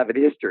technology we have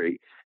in history,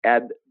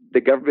 and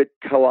the government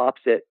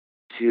co-opts it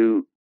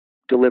to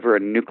deliver a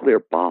nuclear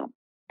bomb.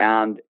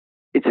 And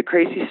it's a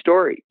crazy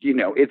story.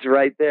 It's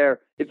right there.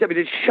 It's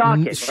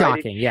shocking.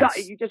 Shocking, right?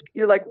 Yes.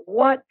 You're like,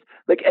 what?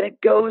 And it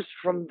goes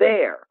from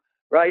there,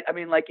 right?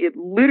 it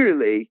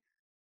literally,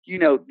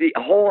 the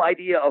whole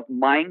idea of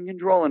mind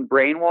control and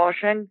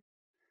brainwashing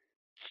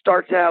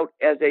starts out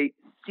as a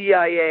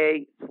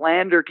CIA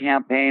slander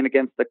campaign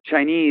against the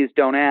Chinese,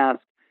 don't ask.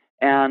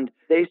 And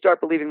they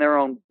start believing their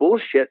own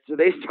bullshit. So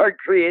they start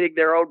creating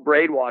their own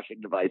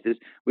brainwashing devices.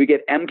 We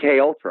get MK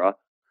Ultra,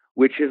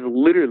 which is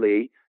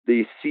literally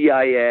the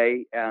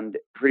CIA and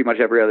pretty much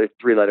every other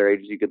 3-letter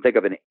agency you can think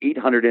of in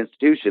 800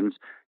 institutions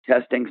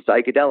testing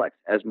psychedelics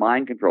as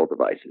mind control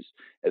devices,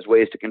 as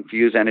ways to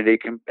confuse entity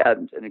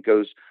combatants. And it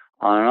goes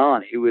on and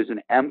on. It was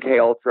an MK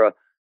Ultra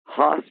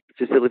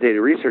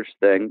facilitated research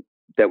thing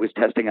that was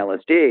testing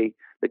LSD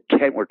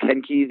where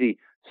Ken Kesey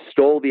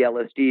stole the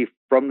LSD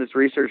from this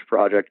research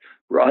project,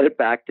 brought it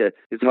back to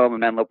his home in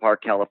Menlo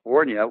Park,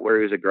 California, where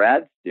he was a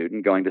grad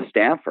student going to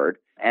Stanford,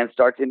 and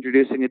starts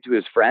introducing it to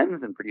his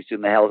friends, and pretty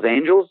soon the Hells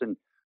Angels. And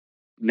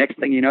next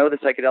thing you know, the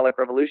psychedelic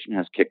revolution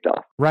has kicked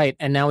off. Right.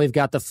 And now we've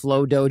got the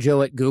Flow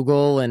Dojo at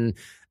Google, and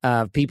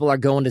people are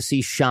going to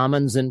see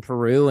shamans in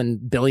Peru,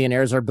 and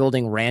billionaires are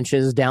building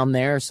ranches down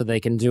there so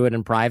they can do it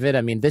in private.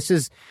 I mean,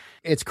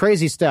 it's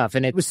crazy stuff.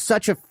 And it was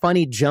such a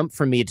funny jump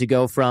for me to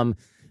go from,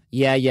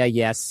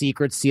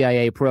 secret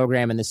CIA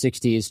program in the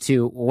 60s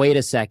to, wait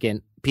a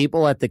second,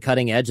 people at the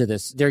cutting edge of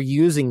this, they're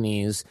using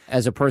these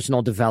as a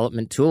personal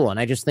development tool. And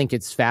I just think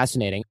it's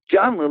fascinating.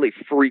 John Lilly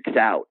freaks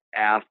out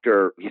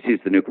after he sees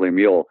the nuclear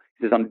mule.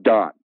 He says, I'm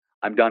done.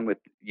 I'm done with,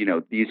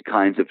 these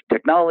kinds of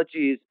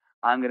technologies.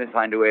 I'm going to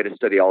find a way to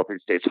study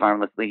altered states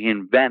harmlessly. He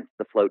invents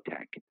the float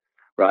tank,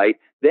 right?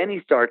 Then he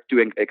starts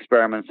doing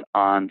experiments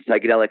on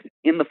psychedelics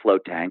in the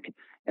float tank.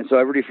 And so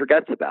everybody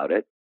forgets about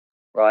it,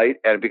 right?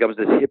 And it becomes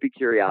this hippie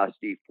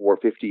curiosity for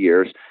 50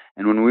 years.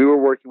 And when we were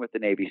working with the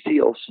Navy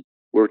SEALs,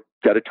 we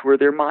got to tour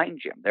their mind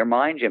gym. Their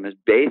mind gym is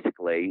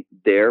basically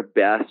their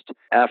best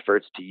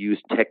efforts to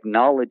use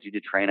technology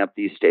to train up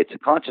these states of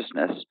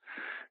consciousness.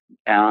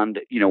 And,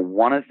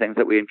 one of the things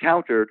that we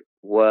encountered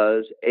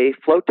was a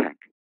float tank.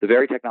 The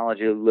very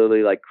technology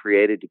Lilly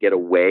created to get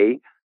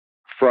away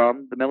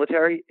from the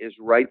military is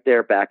right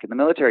there back in the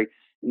military.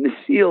 And the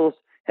SEALs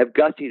have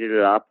gussied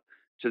it up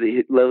to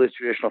the Lilly's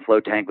traditional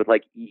float tank with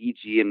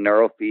EEG and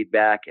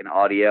neurofeedback and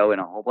audio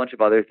and a whole bunch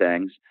of other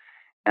things.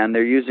 And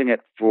they're using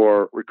it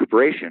for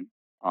recuperation.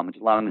 It's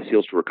allowing the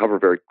SEALs to recover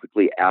very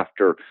quickly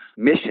after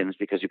missions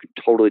because you can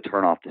totally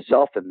turn off the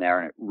self in there,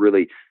 and it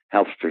really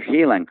helps for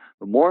healing.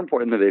 But more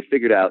importantly, they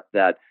figured out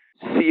that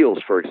SEALs,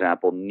 for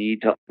example,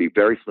 need to be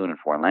very fluent in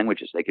foreign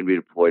languages. They can be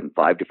deployed in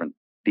 5 different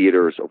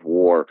theaters of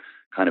war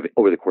kind of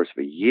over the course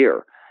of a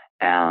year.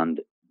 And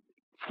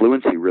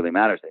fluency really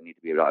matters. They need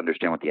to be able to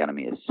understand what the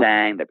enemy is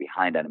saying. They're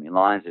behind enemy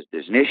lines.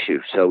 There's an issue.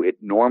 So it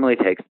normally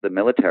takes the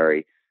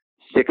military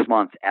 6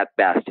 months at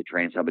best to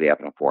train somebody up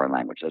in a foreign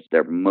language. That's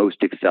their most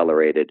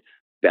accelerated,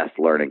 best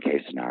learning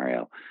case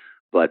scenario.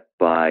 But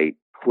by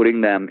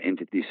putting them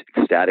into these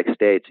ecstatic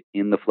states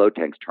in the float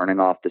tanks, turning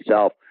off the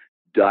self,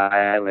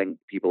 dialing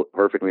people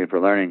perfectly in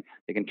for learning,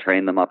 they can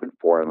train them up in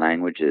foreign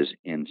languages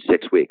in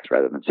 6 weeks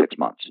rather than 6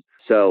 months.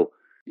 So,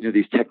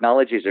 these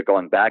technologies are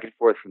going back and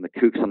forth from the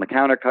kooks on the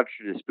counterculture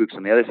to the spooks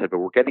on the other side, but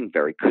we're getting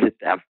very good at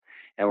them.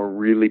 And we're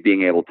really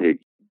being able to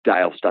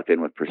dial stuff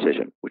in with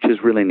precision, which is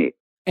really neat.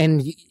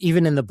 And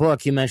even in the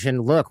book, you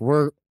mentioned, look,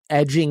 we're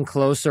edging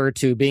closer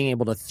to being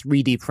able to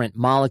 3D print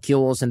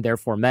molecules and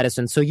therefore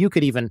medicine. So you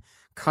could even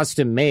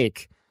custom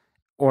make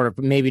or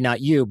maybe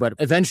not you, but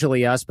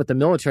eventually us, but the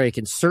military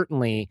can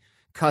certainly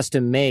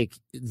custom make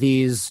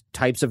these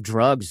types of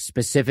drugs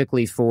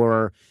specifically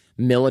for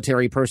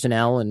military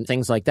personnel and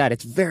things like that.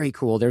 It's very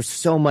cool. There's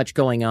so much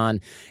going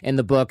on in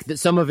the book that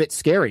some of it's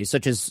scary,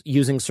 such as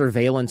using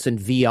surveillance and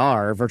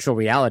VR, virtual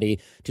reality,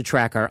 to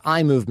track our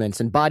eye movements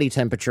and body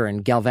temperature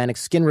and galvanic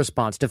skin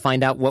response to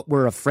find out what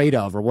we're afraid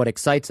of or what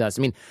excites us.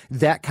 I mean,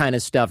 that kind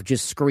of stuff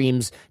just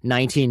screams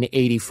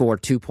 1984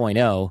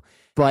 2.0,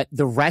 but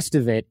the rest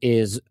of it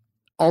is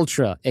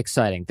ultra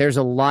exciting. There's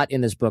a lot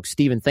in this book.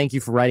 Stephen, thank you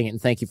for writing it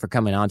and thank you for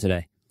coming on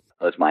today.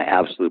 It's my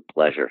absolute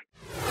pleasure.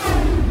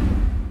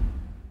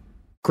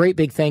 Great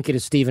big thank you to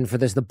Stephen for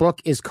this. The book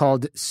is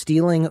called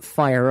Stealing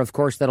Fire. Of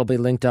course, that'll be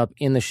linked up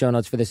in the show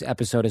notes for this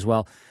episode as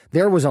well.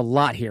 There was a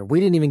lot here. We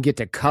didn't even get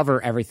to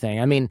cover everything.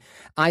 I mean,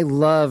 I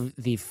love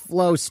the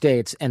flow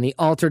states and the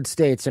altered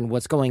states and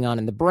what's going on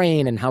in the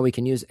brain and how we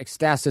can use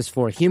ecstasis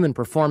for human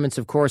performance,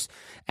 of course,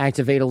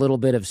 activate a little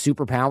bit of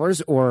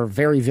superpowers or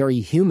very,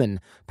 very human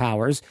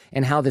powers,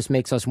 and how this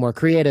makes us more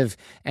creative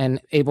and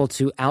able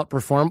to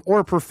outperform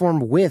or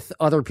perform with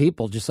other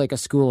people, just like a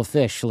school of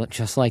fish,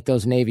 just like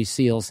those Navy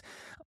SEALs.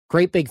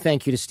 Great big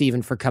thank you to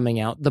Stephen for coming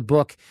out. The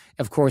book,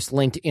 of course,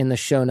 linked in the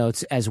show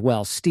notes as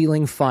well,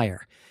 Stealing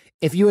Fire.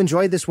 If you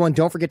enjoyed this one,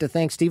 don't forget to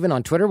thank Stephen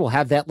on Twitter. We'll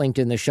have that linked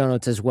in the show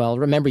notes as well.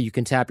 Remember, you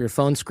can tap your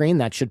phone screen.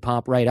 That should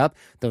pop right up.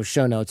 Those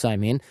show notes, I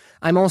mean.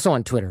 I'm also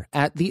on Twitter,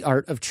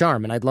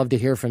 @TheArtOfCharm, and I'd love to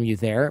hear from you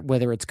there,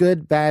 whether it's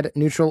good, bad,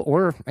 neutral,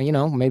 or,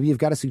 maybe you've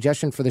got a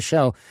suggestion for the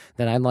show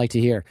that I'd like to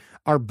hear.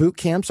 Our boot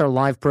camps, our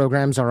live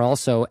programs are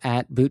also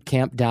at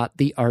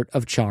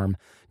bootcamp.theartofcharm.com.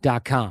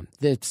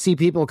 To see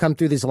people come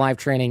through this live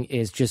training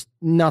is just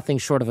nothing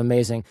short of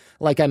amazing.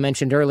 Like I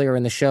mentioned earlier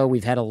in the show,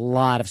 we've had a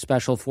lot of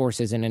special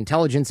forces and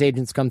intelligence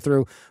agents come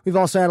through. We've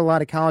also had a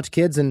lot of college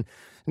kids and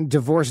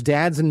divorced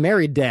dads and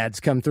married dads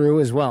come through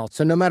as well.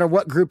 So no matter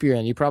what group you're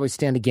in, you probably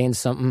stand to gain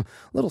something, a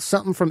little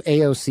something from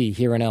AOC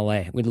here in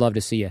LA. We'd love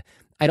to see you.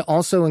 I'd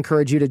also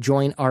encourage you to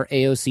join our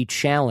AOC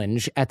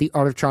challenge at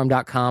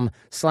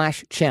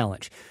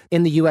theartofcharm.com/challenge.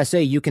 In the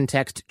USA, you can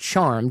text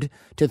CHARMED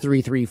to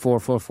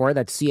 33444.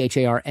 That's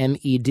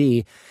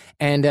CHARMED.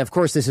 And of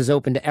course, this is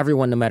open to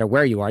everyone, no matter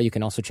where you are. You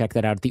can also check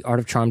that out at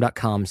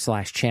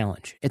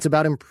theartofcharm.com/challenge. It's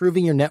about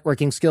improving your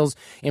networking skills,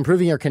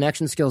 improving your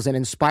connection skills, and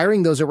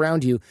inspiring those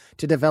around you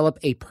to develop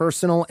a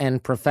personal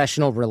and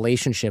professional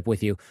relationship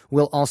with you.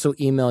 We'll also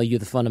email you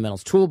the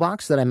fundamentals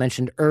toolbox that I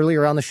mentioned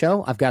earlier on the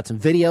show. I've got some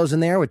videos in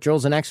there with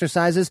drills and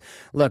exercises.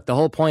 Look, the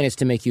whole point is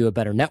to make you a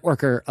better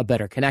networker, a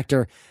better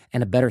connector,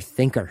 and a better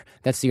thinker.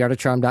 That's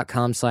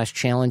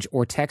theartofcharm.com/challenge,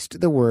 or text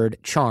the word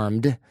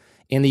CHARMED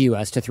in the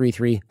U.S. to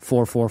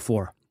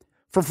 33444.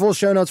 For full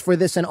show notes for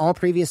this and all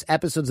previous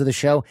episodes of the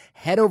show,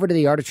 head over to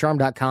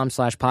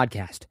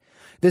theartofcharm.com/podcast.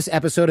 This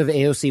episode of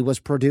AOC was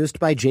produced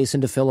by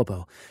Jason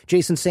DeFilippo.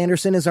 Jason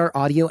Sanderson is our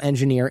audio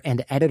engineer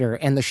and editor,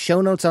 and the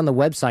show notes on the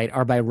website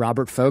are by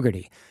Robert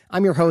Fogarty.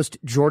 I'm your host,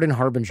 Jordan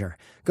Harbinger.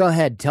 Go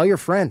ahead, tell your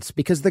friends,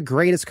 because the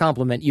greatest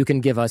compliment you can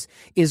give us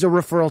is a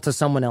referral to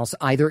someone else,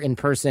 either in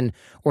person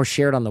or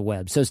shared on the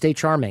web. So stay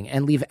charming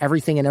and leave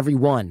everything and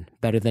everyone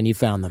better than you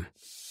found them.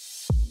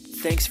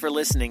 Thanks for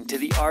listening to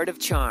The Art of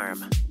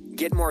Charm.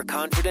 Get more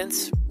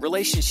confidence,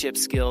 relationship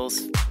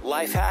skills,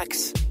 life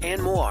hacks,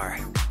 and more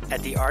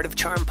at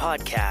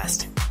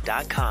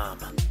theartofcharmpodcast.com.